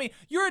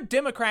a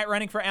Democrat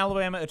running for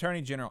Alabama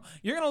Attorney General.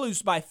 You're going to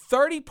lose by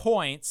 30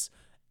 points.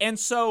 And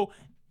so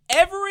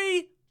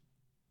every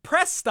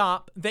press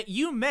stop that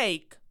you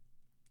make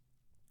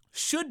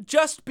should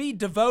just be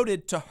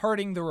devoted to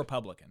hurting the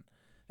Republican.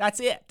 That's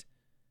it.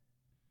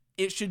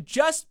 It should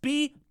just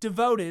be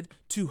devoted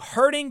to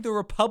hurting the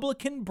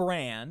Republican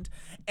brand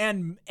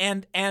and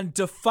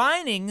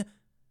defining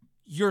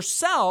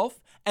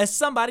yourself as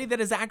somebody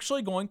that is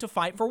actually going to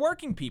fight for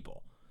working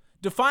people.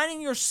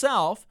 Defining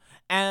yourself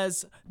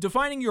as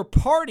defining your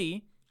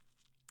party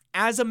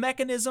as a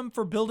mechanism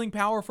for building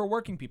power for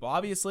working people.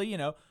 Obviously,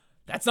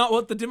 that's not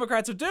what the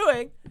Democrats are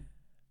doing,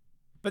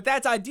 but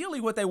that's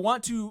ideally what they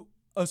want to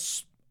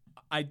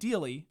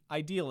ideally,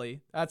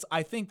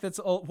 I think that's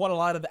what a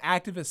lot of the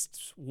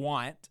activists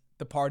want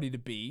the party to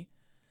be.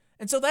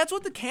 And so that's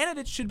what the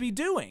candidates should be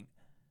doing.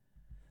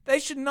 They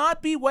should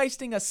not be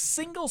wasting a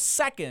single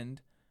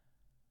second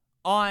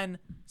on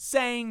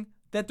saying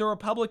that the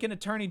Republican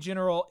Attorney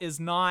General is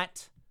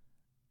not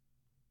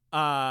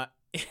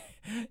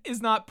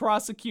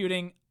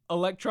prosecuting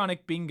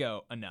electronic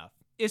bingo enough.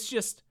 It's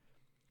just,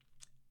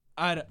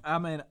 I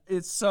mean,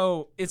 it's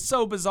so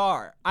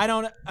bizarre.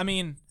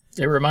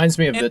 It reminds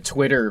me of the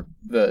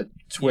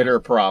Twitter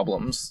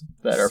problems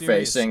that are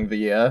facing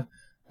the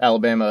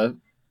Alabama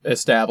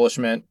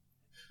establishment.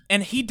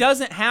 And he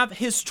doesn't have,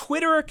 his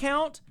Twitter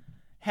account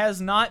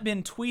has not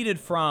been tweeted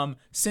from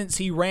since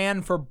he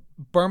ran for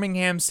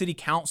Birmingham City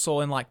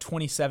Council in like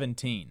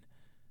 2017.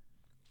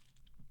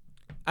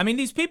 I mean,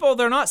 these people,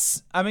 they're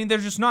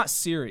just not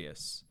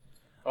serious.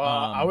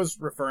 I was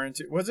referring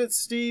to, was it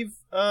Steve?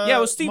 Yeah,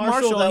 it was Steve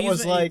Marshall. That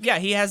was like,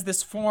 he has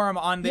this forum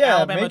on the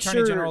Alabama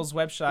Attorney General's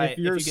website. If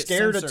you're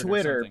scared of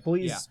Twitter,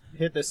 please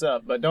hit this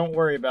up, but don't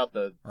worry about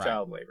the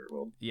child labor.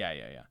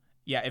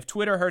 Yeah, if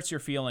Twitter hurts your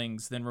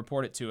feelings, then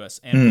report it to us,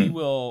 and we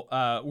will.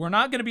 We're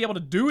not going to be able to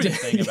do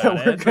anything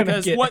about it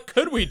because what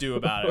could we do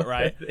about it,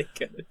 right?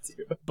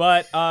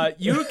 But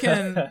you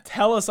can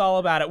tell us all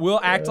about it.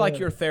 We'll act like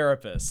your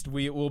therapist.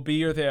 We will be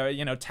your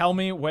therapist. Tell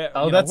me where.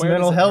 That's where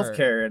mental health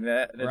care, and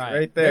that's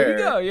right there. There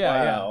you go.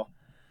 Yeah. Wow.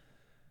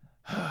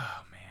 Yeah.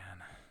 Oh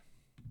man.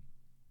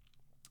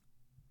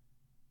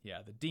 Yeah,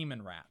 the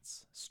demon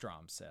rats.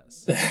 Strom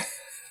says.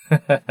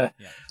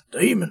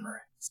 Demon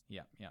rats.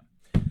 Yeah.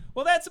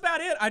 Well, that's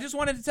about it. I just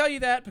wanted to tell you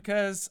that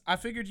because I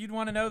figured you'd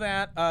want to know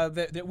that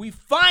that we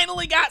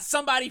finally got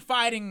somebody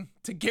fighting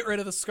to get rid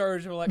of the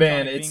scourge of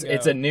electronic bingo.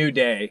 It's a new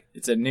day.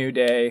 It's a new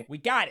day. We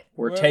got it.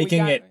 We're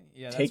taking it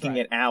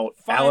out.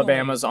 Finally.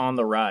 Alabama's on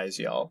the rise,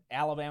 y'all.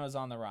 Alabama's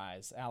on the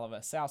rise.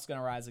 South's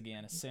gonna rise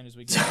again as soon as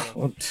we get rid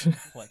of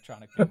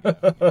electronic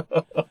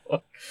bingo.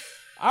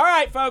 All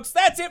right, folks,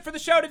 that's it for the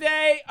show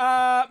today.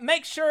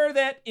 Make sure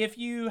that if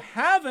you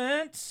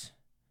haven't,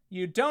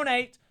 you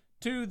donate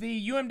to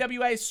the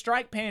UMWA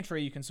Strike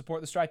Pantry. You can support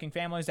the striking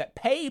families at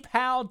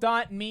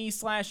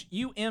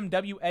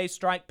paypal.me/UMWA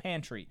Strike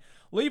Pantry.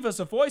 Leave us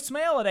a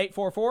voicemail at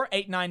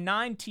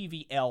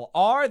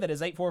 844-899-TVLR. That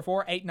is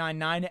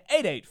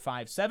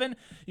 844-899-8857.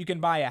 You can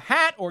buy a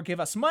hat or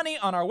give us money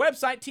on our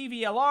website,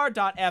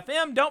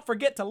 tvlr.fm. Don't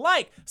forget to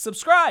like,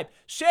 subscribe,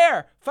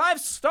 share, 5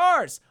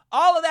 stars,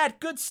 all of that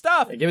good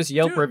stuff. Give us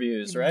Yelp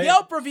reviews, right?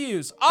 Yelp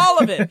reviews,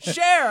 all of it.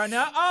 Share,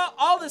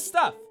 all this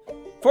stuff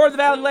for the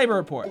Valley Labor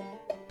Report.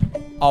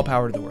 All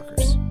power to the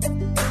workers.